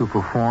failed to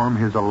perform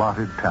his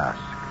allotted task.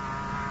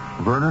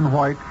 Vernon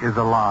White is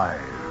alive,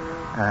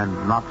 and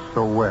not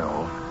so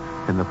well,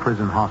 in the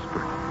prison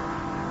hospital.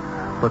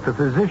 But the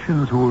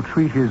physicians who will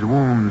treat his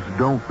wounds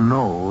don't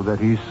know that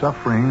he's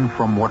suffering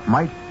from what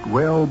might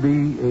well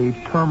be a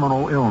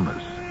terminal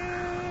illness,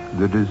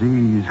 the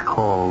disease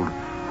called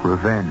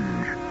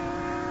revenge.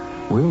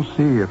 We'll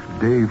see if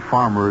Dave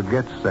Farmer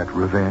gets that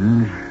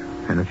revenge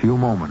in a few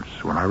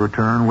moments when I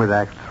return with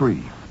Act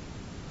 3.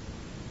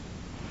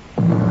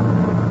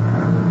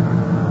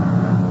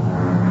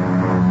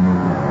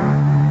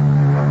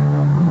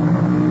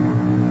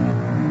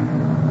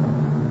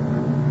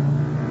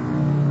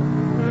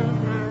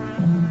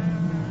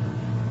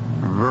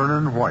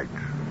 Vernon White,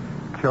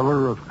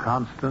 killer of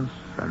Constance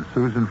and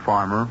Susan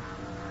Farmer,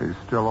 is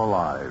still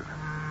alive.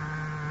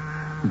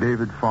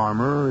 David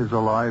Farmer is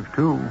alive,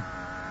 too.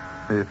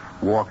 if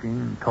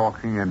walking,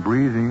 talking, and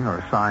breathing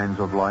are signs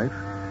of life.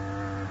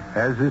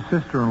 As his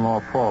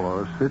sister-in-law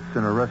Paula sits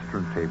in a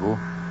restaurant table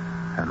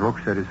and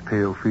looks at his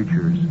pale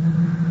features,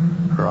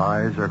 her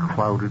eyes are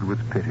clouded with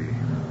pity.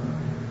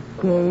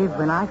 Dave,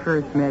 when I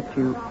first met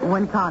you,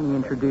 when Connie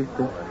introduced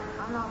us,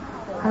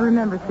 I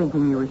remember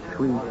thinking you were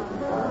sweet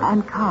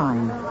and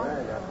kind,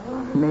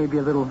 maybe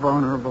a little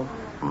vulnerable.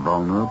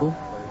 Vulnerable?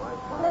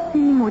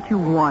 Seeing what you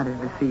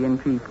wanted to see in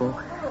people,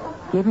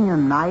 giving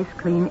them nice,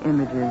 clean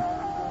images,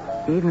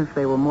 even if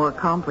they were more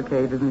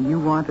complicated than you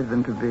wanted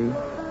them to be.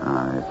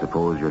 I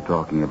suppose you're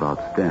talking about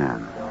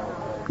Stan.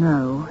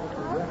 No.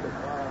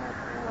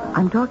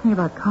 I'm talking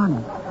about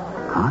Connie.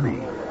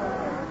 Connie?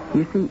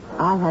 You see,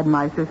 I had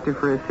my sister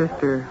for a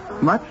sister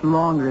much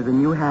longer than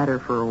you had her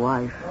for a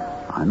wife.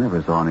 I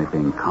never saw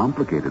anything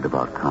complicated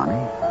about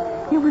Connie.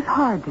 It was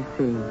hard to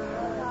see.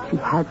 She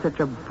had such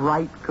a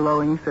bright,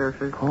 glowing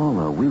surface.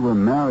 Paula, we were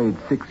married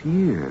 6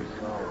 years.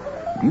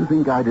 Do you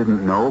think I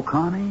didn't know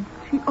Connie?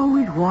 She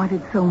always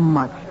wanted so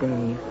much,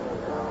 Dave.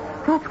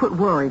 That's what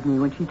worried me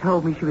when she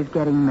told me she was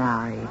getting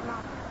married.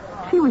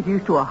 She was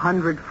used to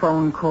 100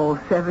 phone calls,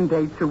 7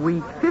 dates a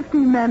week, 50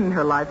 men in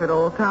her life at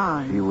all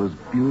times. She was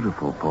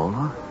beautiful,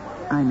 Paula.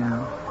 I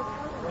know.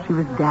 She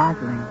was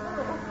dazzling.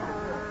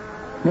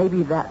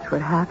 Maybe that's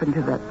what happened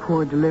to that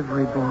poor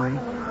delivery boy.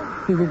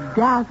 He was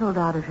dazzled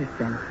out of his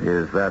senses.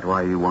 Is that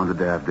why you wanted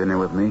to have dinner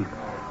with me?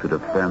 To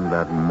defend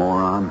that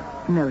moron?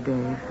 No,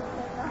 Dave.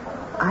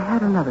 I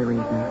had another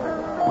reason.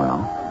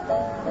 Well,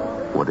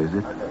 what is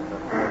it?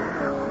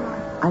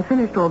 I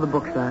finished all the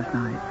books last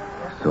night.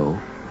 So?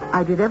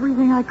 I did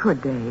everything I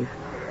could, Dave.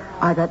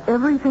 I got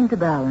everything to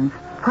balance,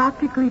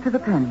 practically to the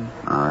penny.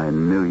 I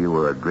knew you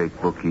were a great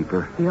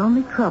bookkeeper. The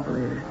only trouble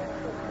is,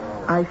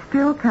 I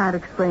still can't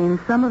explain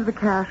some of the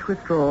cash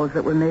withdrawals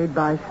that were made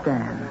by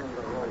Stan.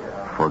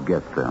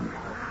 Forget them.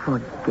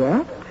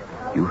 Forget?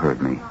 You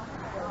heard me.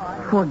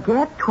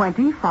 Forget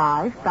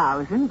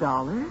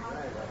 $25,000?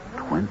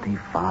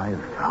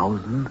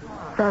 25,000?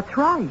 That's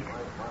right.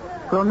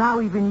 Well,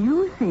 now even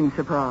you seem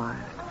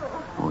surprised.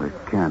 Oh, it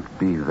can't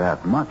be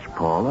that much,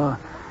 Paula.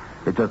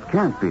 It just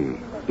can't be.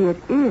 It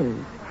is.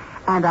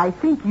 And I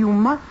think you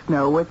must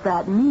know what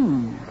that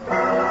means.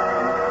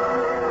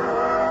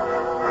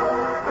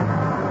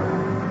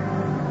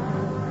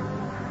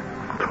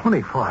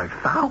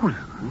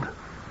 $25,000?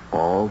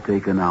 All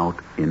taken out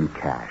in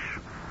cash.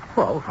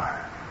 Well,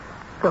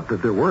 but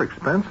that there were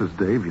expenses,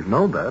 Dave. You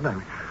know that.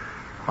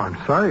 I'm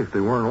sorry if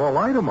they weren't all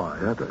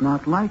itemized. That's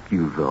not like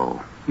you,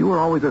 though. You were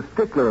always a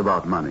stickler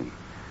about money.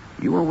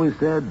 You always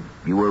said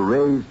you were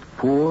raised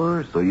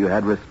poor, so you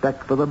had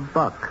respect for the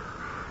buck.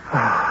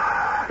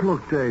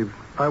 Look, Dave,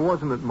 I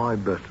wasn't at my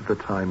best at the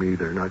time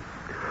either. Now,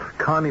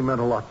 Connie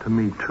meant a lot to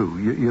me, too.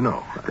 You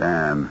know.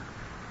 Stan,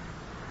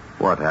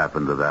 what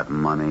happened to that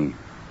money?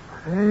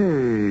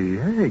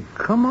 Hey,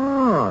 come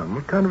on.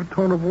 What kind of a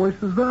tone of voice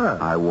is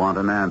that? I want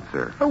an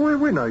answer. Oh,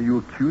 wait. Are you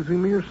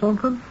accusing me or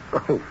something?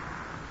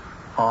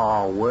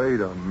 Oh,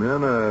 wait a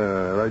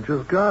minute. I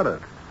just got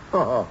it.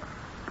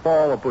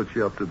 Paula put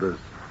you up to this.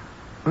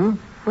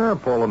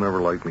 Paula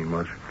never liked me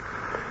much.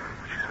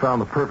 She's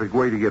found the perfect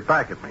way to get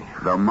back at me.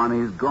 The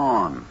money's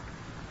gone.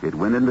 It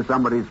went into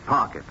somebody's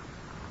pocket.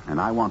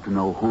 And I want to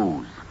know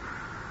whose.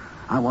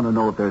 I want to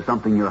know if there's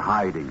something you're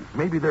hiding.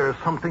 Maybe there's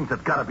some things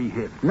that gotta be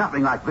hid.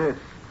 Nothing like this.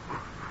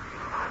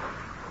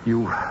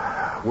 You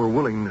were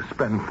willing to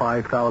spend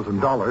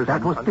 $5,000.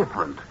 That was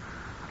different.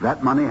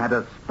 That money had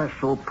a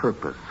special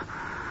purpose.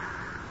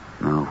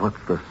 Now, what's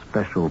the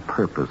special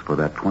purpose for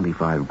that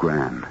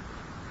 $25,000?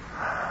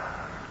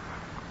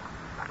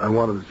 I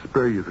wanted to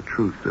spare you the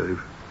truth, Dave.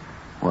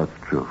 What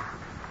truth?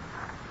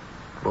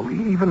 Well,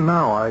 even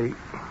now, I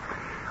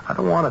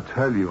don't want to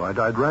tell you.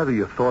 I'd rather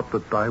you thought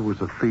that I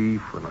was a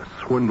thief and a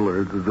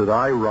swindler, that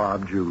I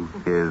robbed you.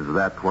 Is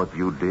that what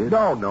you did?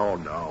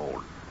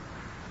 No.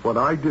 What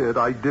I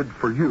did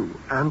for you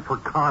and for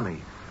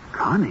Connie.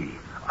 Connie?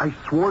 I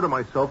swore to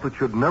myself that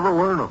you'd never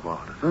learn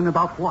about it. Learn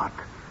about what?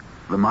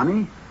 The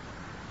money?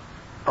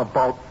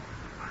 About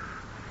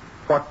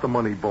what the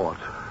money bought.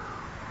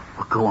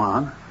 Well, go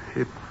on.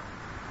 It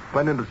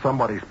went into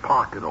somebody's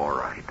pocket, all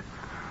right.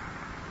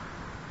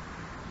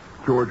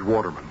 George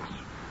Waterman's.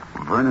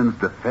 Vernon's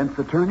defense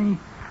attorney?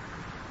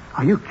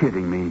 Are you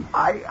kidding me?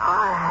 I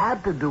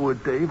had to do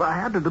it, Dave. I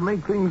had to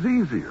make things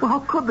easier. Well, how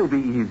could they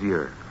be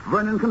easier?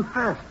 Vernon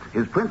confessed.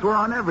 His prints were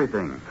on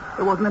everything.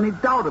 There wasn't any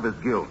doubt of his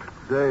guilt.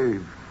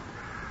 Dave,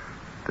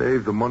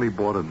 the money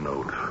bought a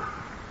note.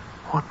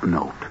 What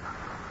note?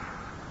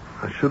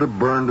 I should have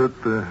burned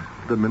it the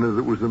minute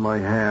it was in my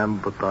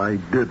hand, but I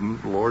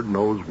didn't. Lord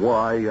knows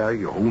why.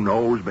 Who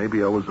knows?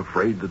 Maybe I was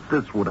afraid that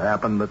this would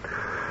happen, that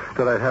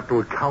I'd have to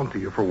account to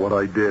you for what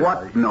I did.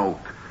 What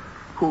note?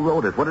 Who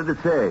wrote it? What did it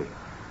say?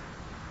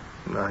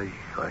 I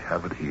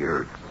have it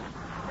here.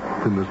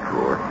 It's in this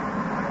drawer.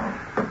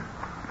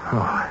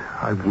 Oh,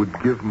 I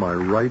would give my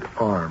right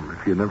arm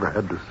if you never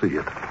had to see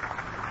it.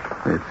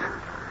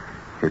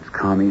 It's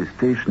Connie's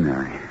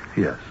stationery.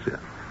 Yes.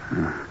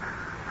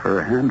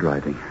 Her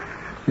handwriting.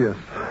 Yes.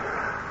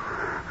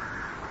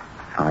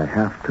 I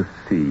have to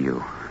see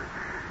you.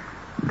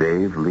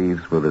 Dave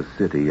leaves for the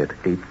city at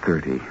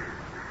 8:30.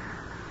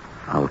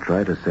 I'll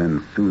try to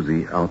send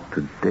Susie out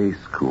to day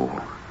school.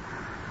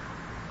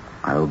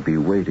 I'll be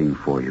waiting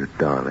for you,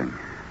 darling.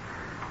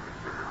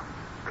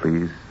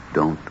 Please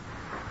don't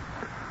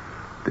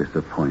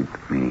disappoint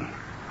me.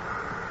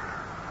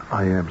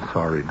 I am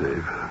sorry,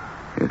 Dave.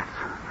 It's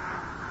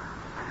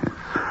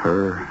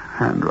her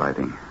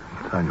handwriting.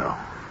 I know.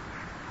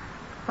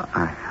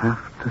 I have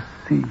to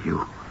see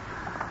you.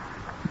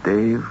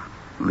 Dave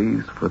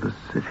leaves for the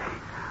city.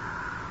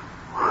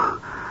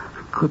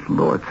 Good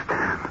Lord,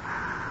 Stan.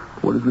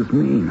 What does this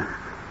mean?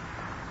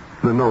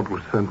 The note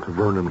was sent to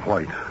Vernon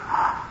White.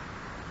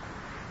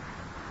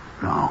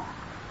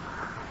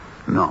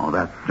 No,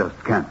 that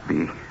just can't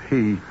be.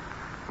 He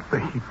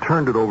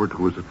turned it over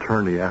to his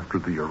attorney after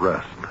the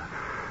arrest.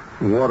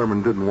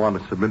 Waterman didn't want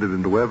to submit it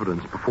into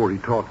evidence before he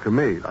talked to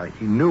me.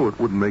 He knew it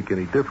wouldn't make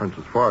any difference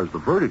as far as the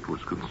verdict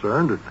was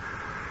concerned. It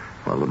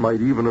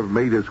might even have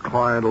made his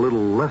client a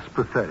little less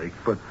pathetic,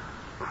 but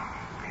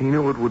he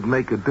knew it would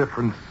make a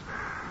difference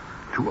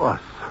to us.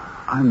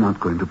 I'm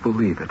not going to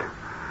believe it.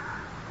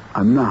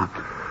 I'm not.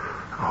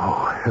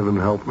 Oh, heaven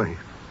help me.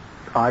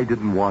 I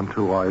didn't want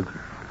to either.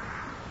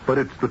 But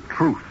it's the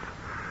truth.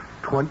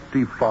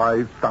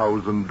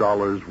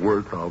 $25,000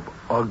 worth of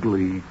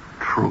ugly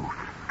truth.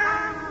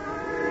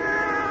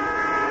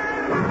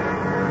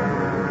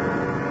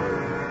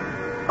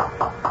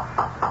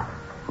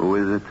 Who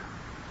is it?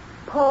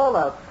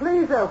 Paula,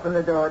 please open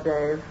the door,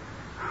 Dave.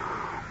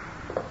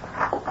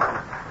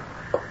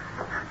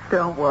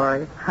 Don't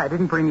worry. I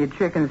didn't bring you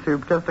chicken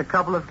soup, just a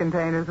couple of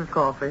containers of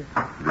coffee.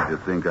 Did you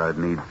think I'd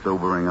need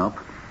sobering up?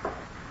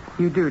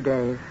 You do,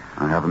 Dave.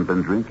 I haven't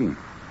been drinking.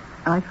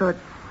 I thought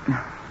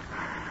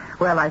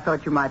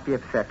you might be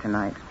upset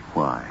tonight.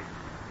 Why?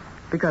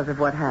 Because of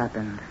what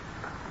happened.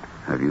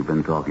 Have you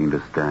been talking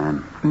to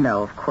Stan?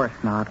 No, of course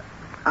not.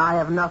 I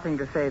have nothing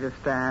to say to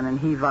Stan, and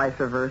he vice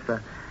versa.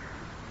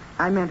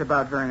 I meant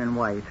about Vernon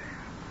White.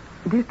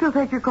 Do you still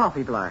take your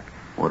coffee black?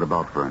 What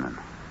about Vernon?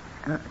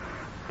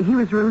 He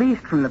was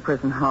released from the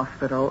prison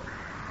hospital,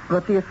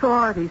 but the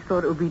authorities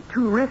thought it would be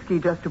too risky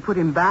just to put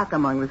him back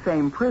among the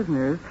same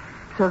prisoners,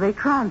 so they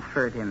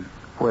transferred him.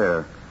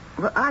 Where?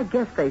 Well, I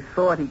guess they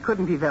thought he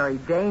couldn't be very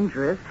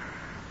dangerous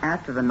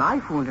after the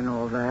knife wound and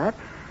all that,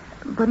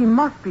 but he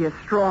must be a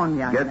strong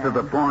young man. Get to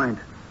the point.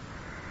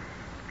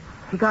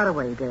 He got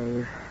away,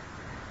 Dave.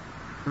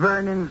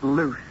 Vernon's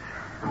loose.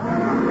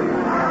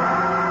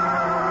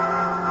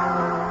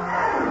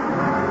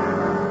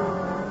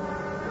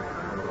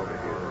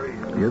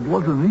 It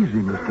wasn't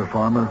easy, Mr.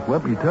 Farmer,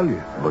 let me tell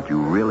you. But you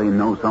really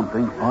know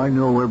something? I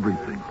know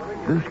everything.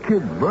 This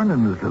kid,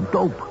 Vernon, is a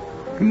dope.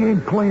 He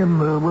ain't playing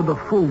with a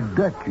full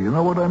deck, you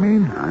know what I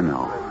mean? I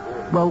know.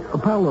 Well, a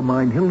pal of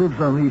mine, he lives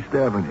on East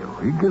Avenue.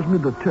 He gives me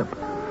the tip.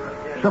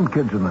 Some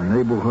kids in the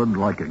neighborhood,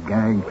 like a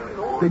gang,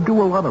 they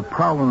do a lot of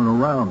prowling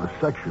around the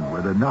section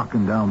where they're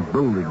knocking down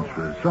buildings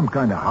for some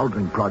kind of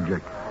housing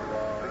project.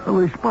 Well,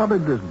 they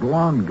spotted this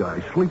blonde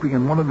guy sleeping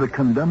in one of the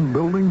condemned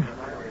buildings.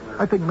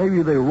 I think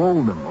maybe they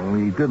rolled him,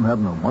 only he didn't have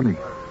no money.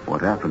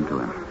 What happened to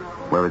him?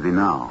 Where is he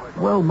now?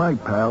 Well, my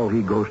pal,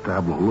 he goes to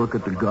have a look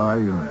at the guy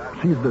and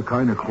sees the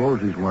kind of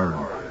clothes he's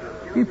wearing.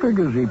 He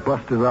figures he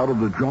busted out of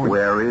the joint.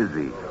 Where is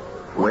he?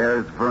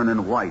 Where's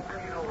Vernon White?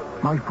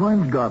 My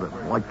friend's got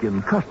him, like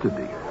in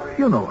custody.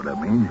 You know what I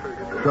mean.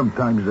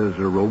 Sometimes there's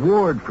a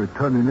reward for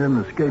turning in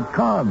escaped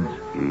cons.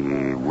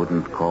 He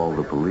wouldn't call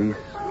the police?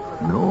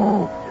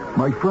 No.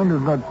 My friend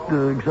is not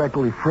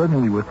exactly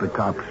friendly with the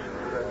cops.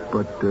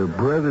 But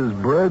bread is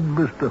bread,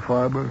 Mr.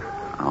 Farmer.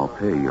 I'll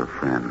pay your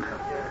friend.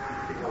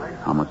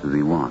 How much does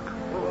he want?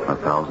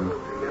 1,000?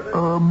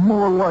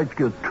 More like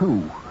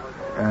 2.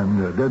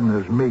 And then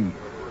there's me.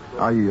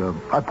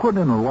 I put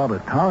in a lot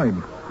of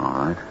time.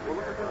 All right.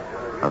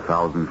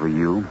 1,000 for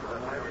you,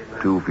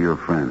 2 for your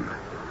friend.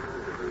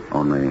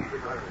 Only,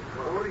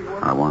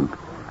 I want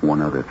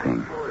one other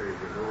thing.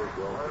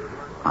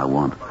 I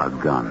want a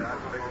gun.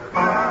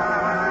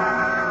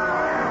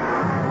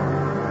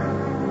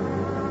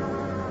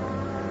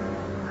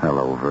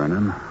 Hello,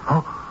 Vernon.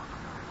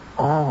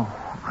 Oh,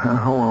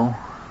 hello.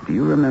 Do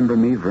you remember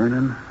me,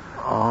 Vernon?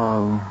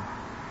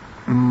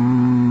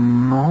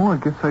 No, I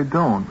guess I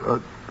don't.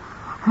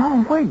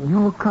 No, wait, you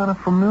look kind of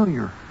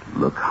familiar.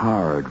 Look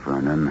hard,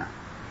 Vernon.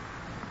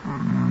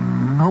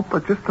 Nope, I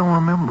just don't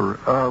remember.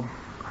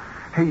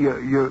 Hey,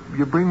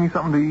 you bring me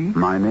something to eat?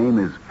 My name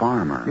is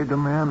Farmer. Hey, the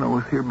man that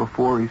was here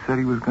before, he said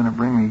he was going to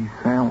bring me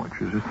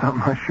sandwiches or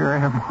something. I sure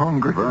am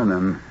hungry.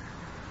 Vernon,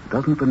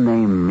 doesn't the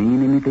name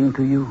mean anything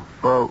to you?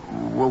 Well,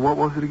 what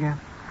was it again?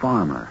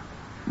 Farmer.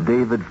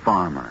 David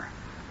Farmer.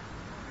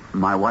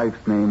 My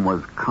wife's name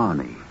was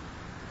Connie.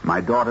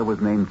 My daughter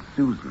was named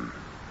Susan.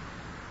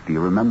 Do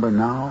you remember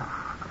now?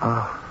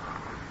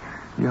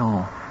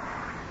 Yeah,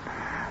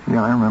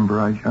 I remember.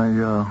 I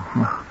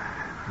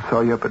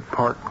saw you up at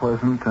Park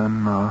Pleasant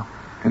and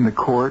in the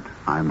court.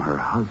 I'm her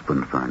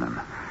husband, Vernon.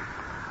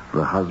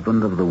 The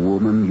husband of the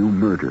woman you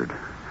murdered.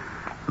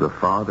 The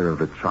father of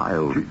the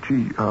child.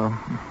 Gee,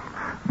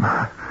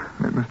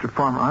 Mr.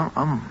 Farmer,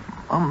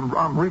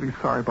 I'm really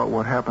sorry about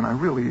what happened. I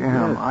really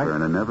am. Yes,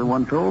 Vernon,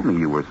 everyone told me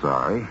you were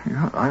sorry.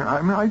 Yeah,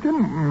 I mean, I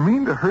didn't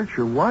mean to hurt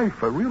your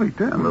wife. I really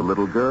didn't. And the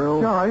little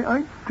girl? Yeah,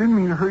 I didn't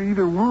mean to hurt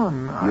either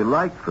one. You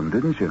liked them,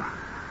 didn't you?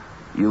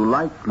 You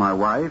liked my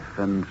wife,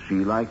 and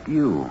she liked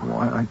you.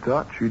 Well, I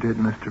thought she did,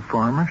 Mr.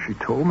 Farmer. She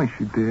told me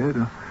she did.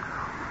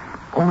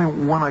 Only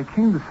when I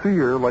came to see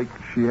her, like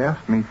she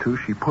asked me to,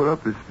 she put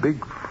up this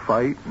big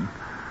fight, and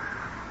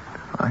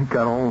I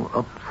got all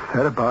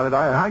upset about it.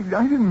 I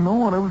didn't know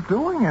what I was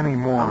doing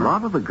anymore. A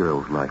lot of the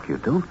girls like you,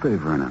 don't they,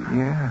 Vernon?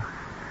 Yeah.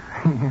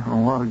 A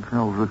lot of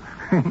girls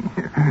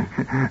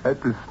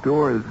at the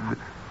store.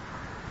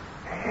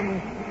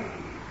 Hey,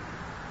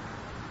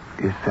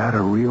 is that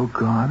a real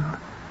gun?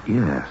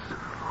 Yes.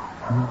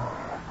 Oh.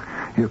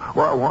 Yeah.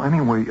 Well,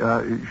 anyway,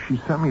 she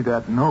sent me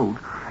that note,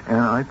 and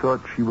I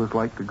thought she was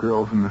like the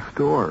girls in the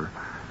store.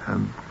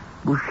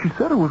 Well, she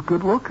said it was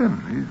good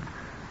looking.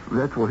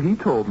 That's what he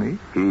told me.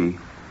 He?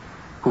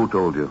 Who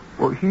told you?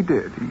 Well, he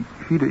did.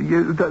 He did.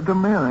 Yeah, the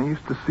man I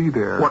used to see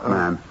there. What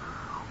man?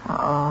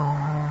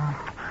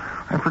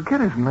 I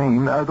forget his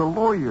name. The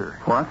lawyer.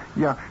 What?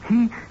 Yeah,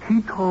 he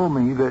told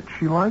me that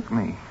she liked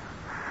me.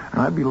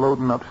 And I'd be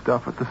loading up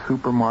stuff at the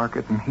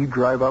supermarket, and he'd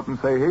drive up and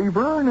say, "Hey,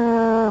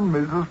 Vernon,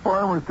 Mrs.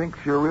 Farmer thinks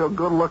you're a real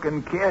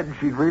good-looking kid.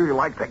 She'd really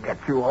like to get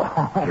you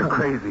all." You're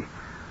crazy.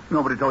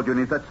 Nobody told you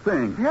any such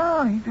thing.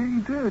 Yeah, he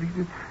did.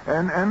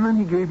 And then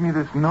he gave me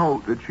this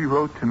note that she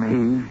wrote to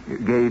me. He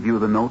gave you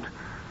the note?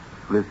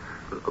 This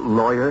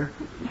lawyer?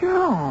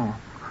 Yeah.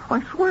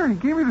 I swear, he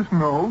gave me this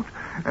note,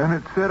 and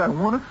it said, "I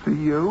want to see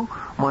you.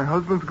 My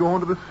husband's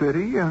going to the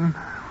city, and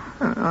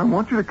I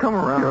want you to come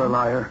around." You're a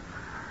liar.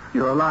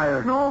 You're a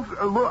liar. No,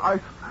 look,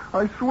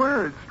 I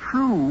swear it's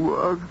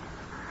true.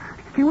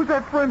 He was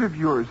that friend of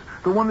yours,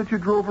 the one that you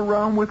drove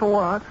around with a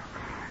lot.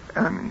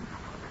 And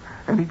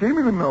he gave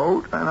me the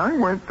note, and I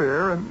went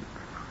there,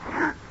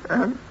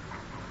 and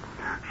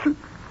she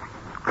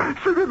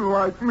didn't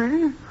like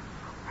me.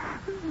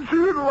 She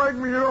didn't like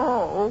me at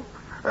all.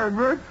 And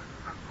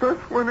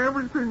that's when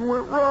everything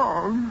went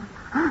wrong.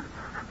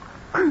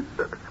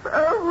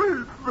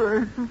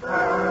 Everything.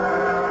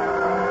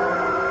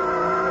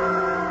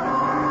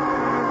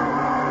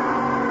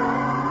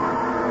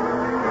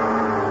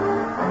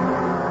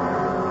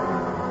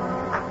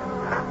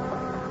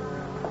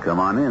 Come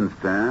on in,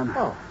 Stan.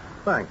 Oh,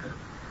 thanks.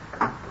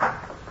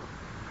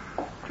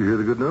 Did you hear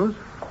the good news?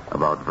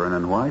 About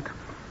Vernon White?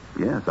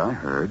 Yes, I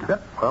heard. Yeah,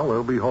 well,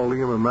 they'll be holding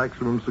him in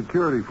maximum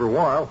security for a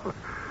while.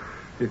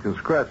 You can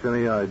scratch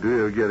any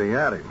idea of getting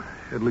at him,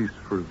 at least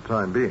for the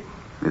time being.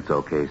 It's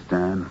okay,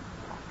 Stan.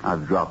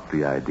 I've dropped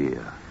the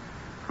idea.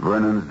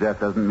 Vernon's death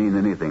doesn't mean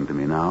anything to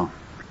me now.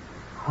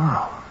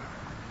 Wow.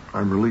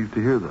 I'm relieved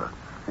to hear that.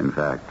 In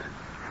fact,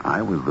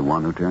 I was the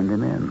one who turned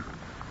him in.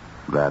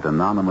 That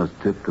anonymous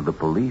tip to the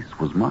police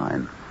was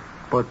mine.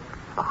 But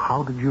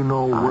how did you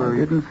know where... I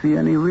didn't see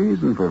any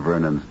reason for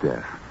Vernon's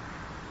death.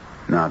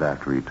 Not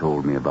after he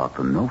told me about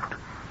the note.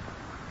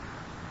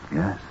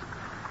 Yes.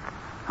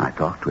 I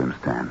talked to him,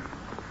 Stan.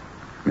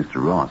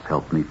 Mr. Ross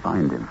helped me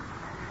find him.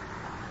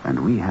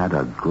 And we had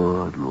a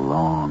good,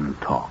 long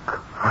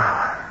talk.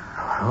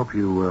 I hope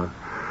you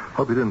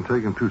didn't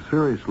take him too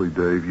seriously,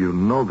 Dave. You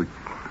know the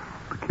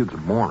kid's a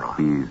moron.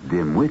 He's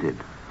dim-witted,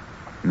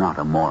 not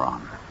a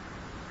moron.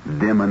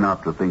 Dim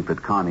enough to think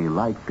that Connie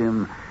liked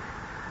him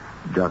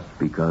just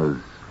because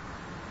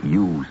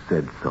you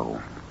said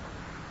so.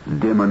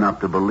 Dim enough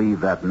to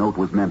believe that note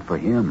was meant for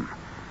him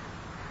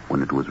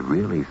when it was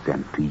really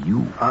sent to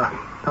you.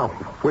 No,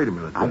 wait a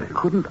minute, Dave. I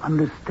couldn't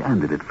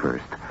understand it at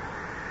first.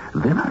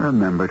 Then I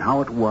remembered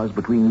how it was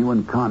between you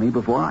and Connie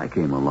before I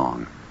came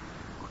along.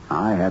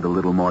 I had a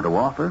little more to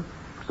offer,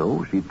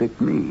 so she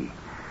picked me.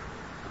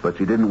 But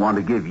she didn't want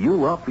to give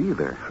you up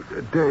either.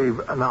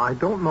 Dave, now I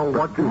don't know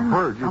what you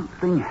heard.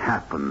 Something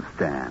happened,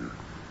 Stan.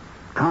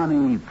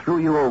 Connie threw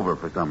you over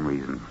for some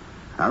reason.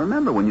 I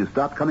remember when you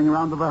stopped coming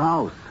around to the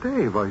house.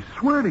 Dave, I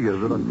swear to you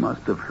that She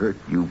must have hurt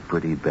you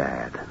pretty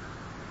bad.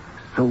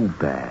 So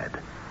bad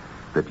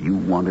that you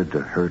wanted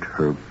to hurt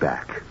her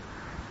back.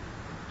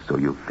 So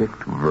you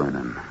picked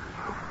Vernon.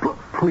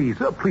 Please,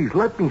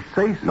 let me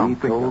say something.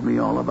 He told me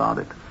all about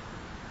it.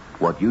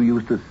 What you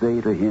used to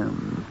say to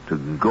him, to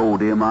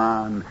goad him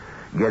on,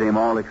 get him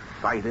all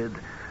excited.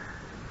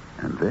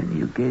 And then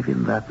you gave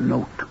him that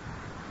note.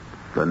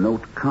 The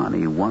note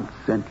Connie once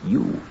sent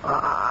you.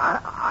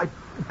 I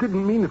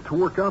didn't mean it to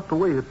work out the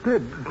way it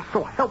did.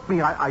 So help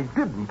me, I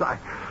didn't.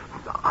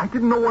 I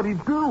didn't know what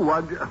he'd do.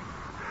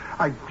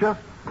 I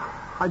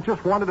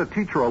just wanted to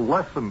teach her a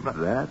lesson.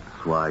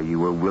 That's why you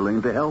were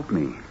willing to help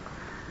me.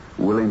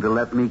 Willing to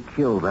let me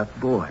kill that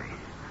boy.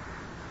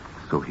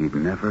 So he'd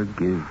never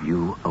give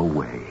you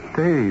away.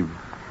 Dave,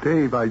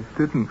 I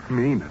didn't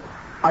mean it.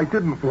 I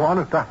didn't want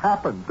it to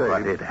happen, Dave.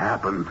 But it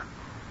happened.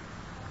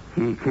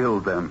 He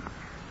killed them.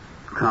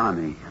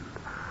 Connie and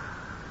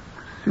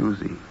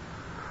Susie.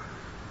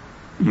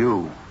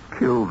 You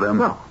killed them.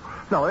 No,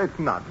 No, it's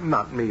not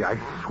me. I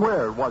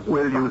swear it wasn't.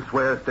 Will you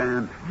swear,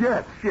 Stan?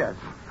 Yes.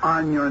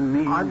 On your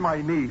knees? On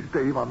my knees,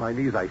 Dave, on my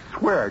knees. I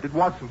swear it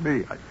wasn't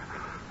me.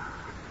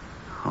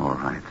 All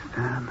right,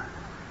 Stan.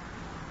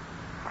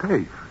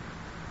 Dave,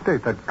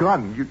 that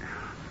gun,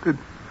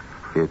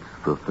 It's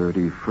the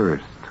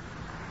 31st,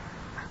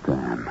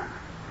 Stan.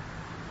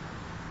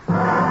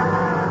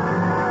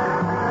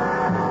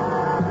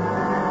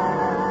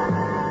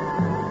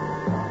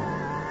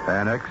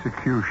 An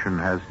execution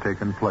has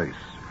taken place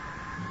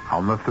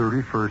on the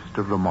 31st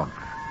of the month.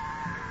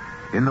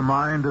 In the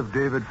mind of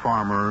David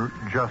Farmer,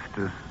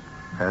 justice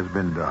has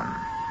been done.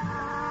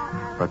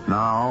 But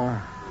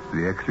now,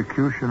 the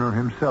executioner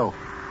himself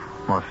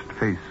must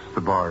face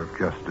the bar of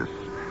justice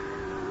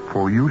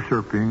for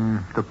usurping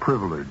the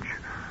privilege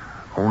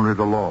only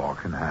the law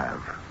can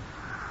have.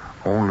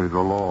 Only the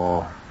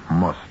law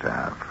must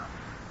have.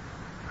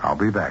 I'll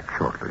be back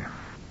shortly.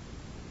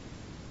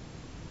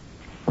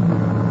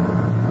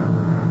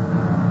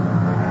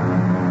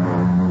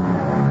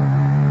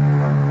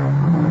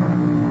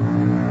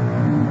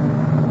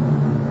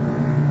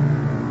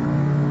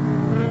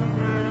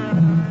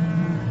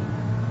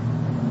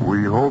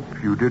 We hope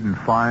you didn't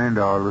find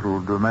our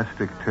little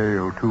domestic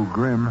tale too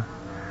grim.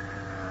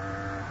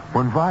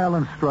 When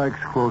violence strikes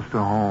close to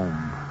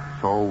home,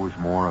 it's always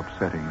more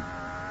upsetting.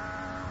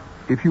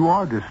 If you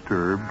are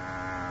disturbed,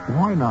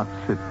 why not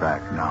sit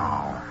back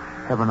now,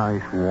 have a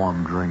nice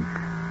warm drink,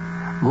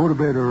 go to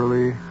bed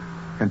early,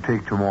 and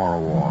take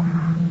tomorrow off.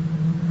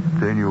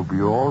 Then you'll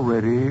be all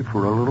ready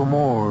for a little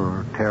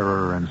more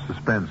terror and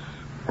suspense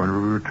when we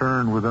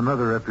return with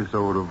another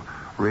episode of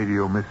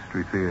Radio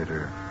Mystery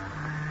Theater.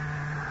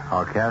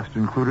 Our cast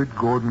included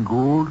Gordon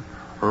Gould,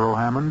 Earl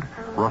Hammond,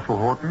 Russell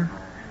Horton,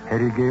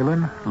 Hetty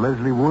Galen,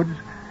 Leslie Woods,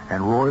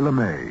 and Roy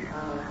LeMay.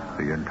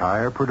 The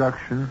entire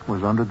production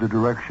was under the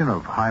direction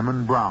of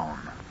Hyman Brown.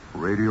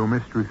 Radio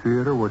Mystery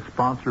Theater was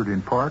sponsored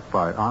in part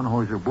by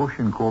Anheuser-Busch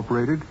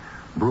Incorporated,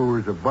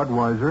 Brewers of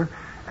Budweiser,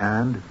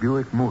 and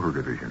Buick Motor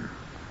Division.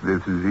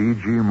 This is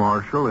E.G.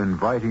 Marshall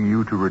inviting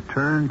you to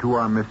return to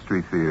our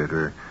Mystery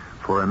Theater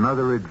for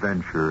another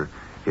adventure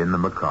in the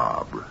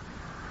macabre.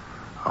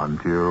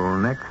 Until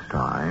next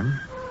time,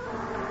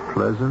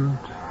 pleasant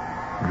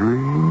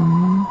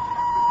dreams.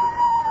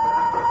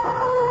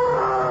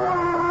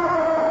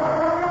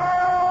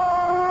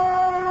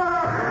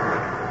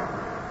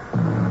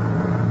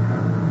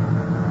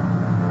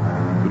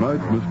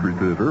 Tonight's Mystery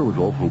Theater was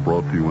also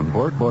brought to you in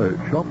part by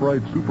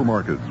ShopRite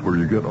Supermarkets, where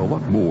you get a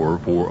lot more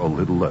for a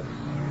little less.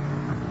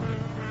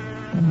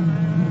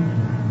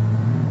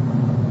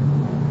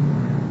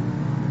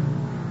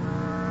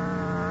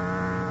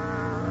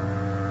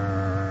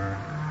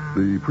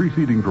 The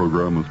preceding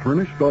program was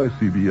furnished by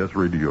CBS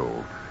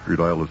Radio. Your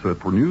dial is set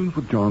for news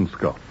with John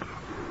Scott.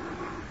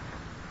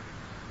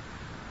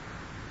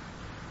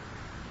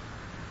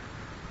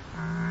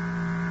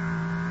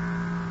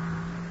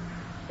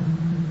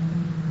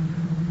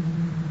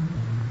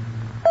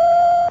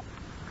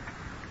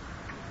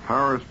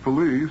 Paris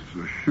police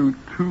shoot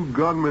 2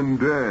 gunmen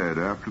dead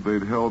after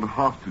they'd held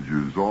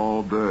hostages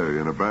all day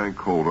in a bank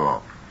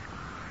holdup.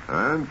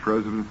 And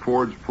President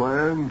Ford's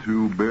plan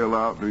to bail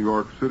out New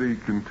York City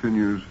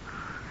continues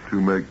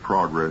to make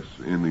progress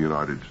in the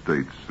United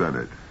States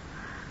Senate.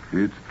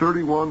 It's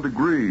 31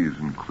 degrees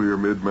in clear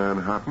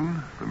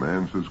mid-Manhattan. The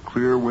man says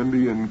clear,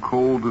 windy, and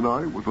cold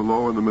tonight with a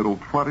low in the middle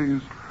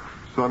 20s.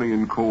 Sunny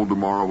and cold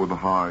tomorrow with a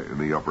high in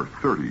the upper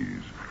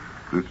 30s.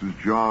 This is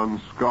John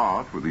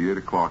Scott with the 8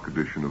 o'clock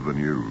edition of the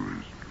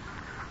news.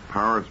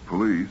 Paris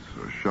police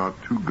shot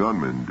 2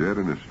 gunmen dead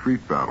in a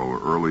street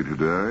battle early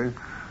today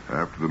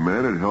after the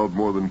men had held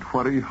more than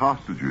 20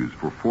 hostages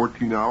for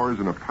 14 hours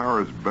in a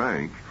Paris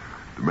bank,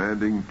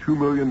 demanding $2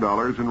 million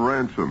in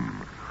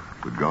ransom.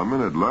 The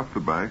gunmen had left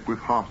the bank with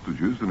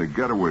hostages in a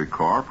getaway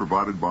car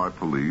provided by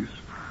police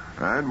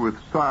and with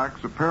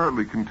sacks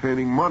apparently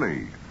containing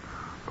money.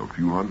 A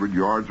few hundred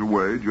yards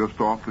away, just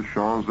off the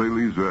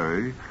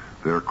Champs-Élysées,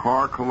 their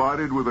car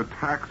collided with a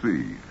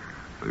taxi.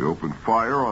 They opened fire on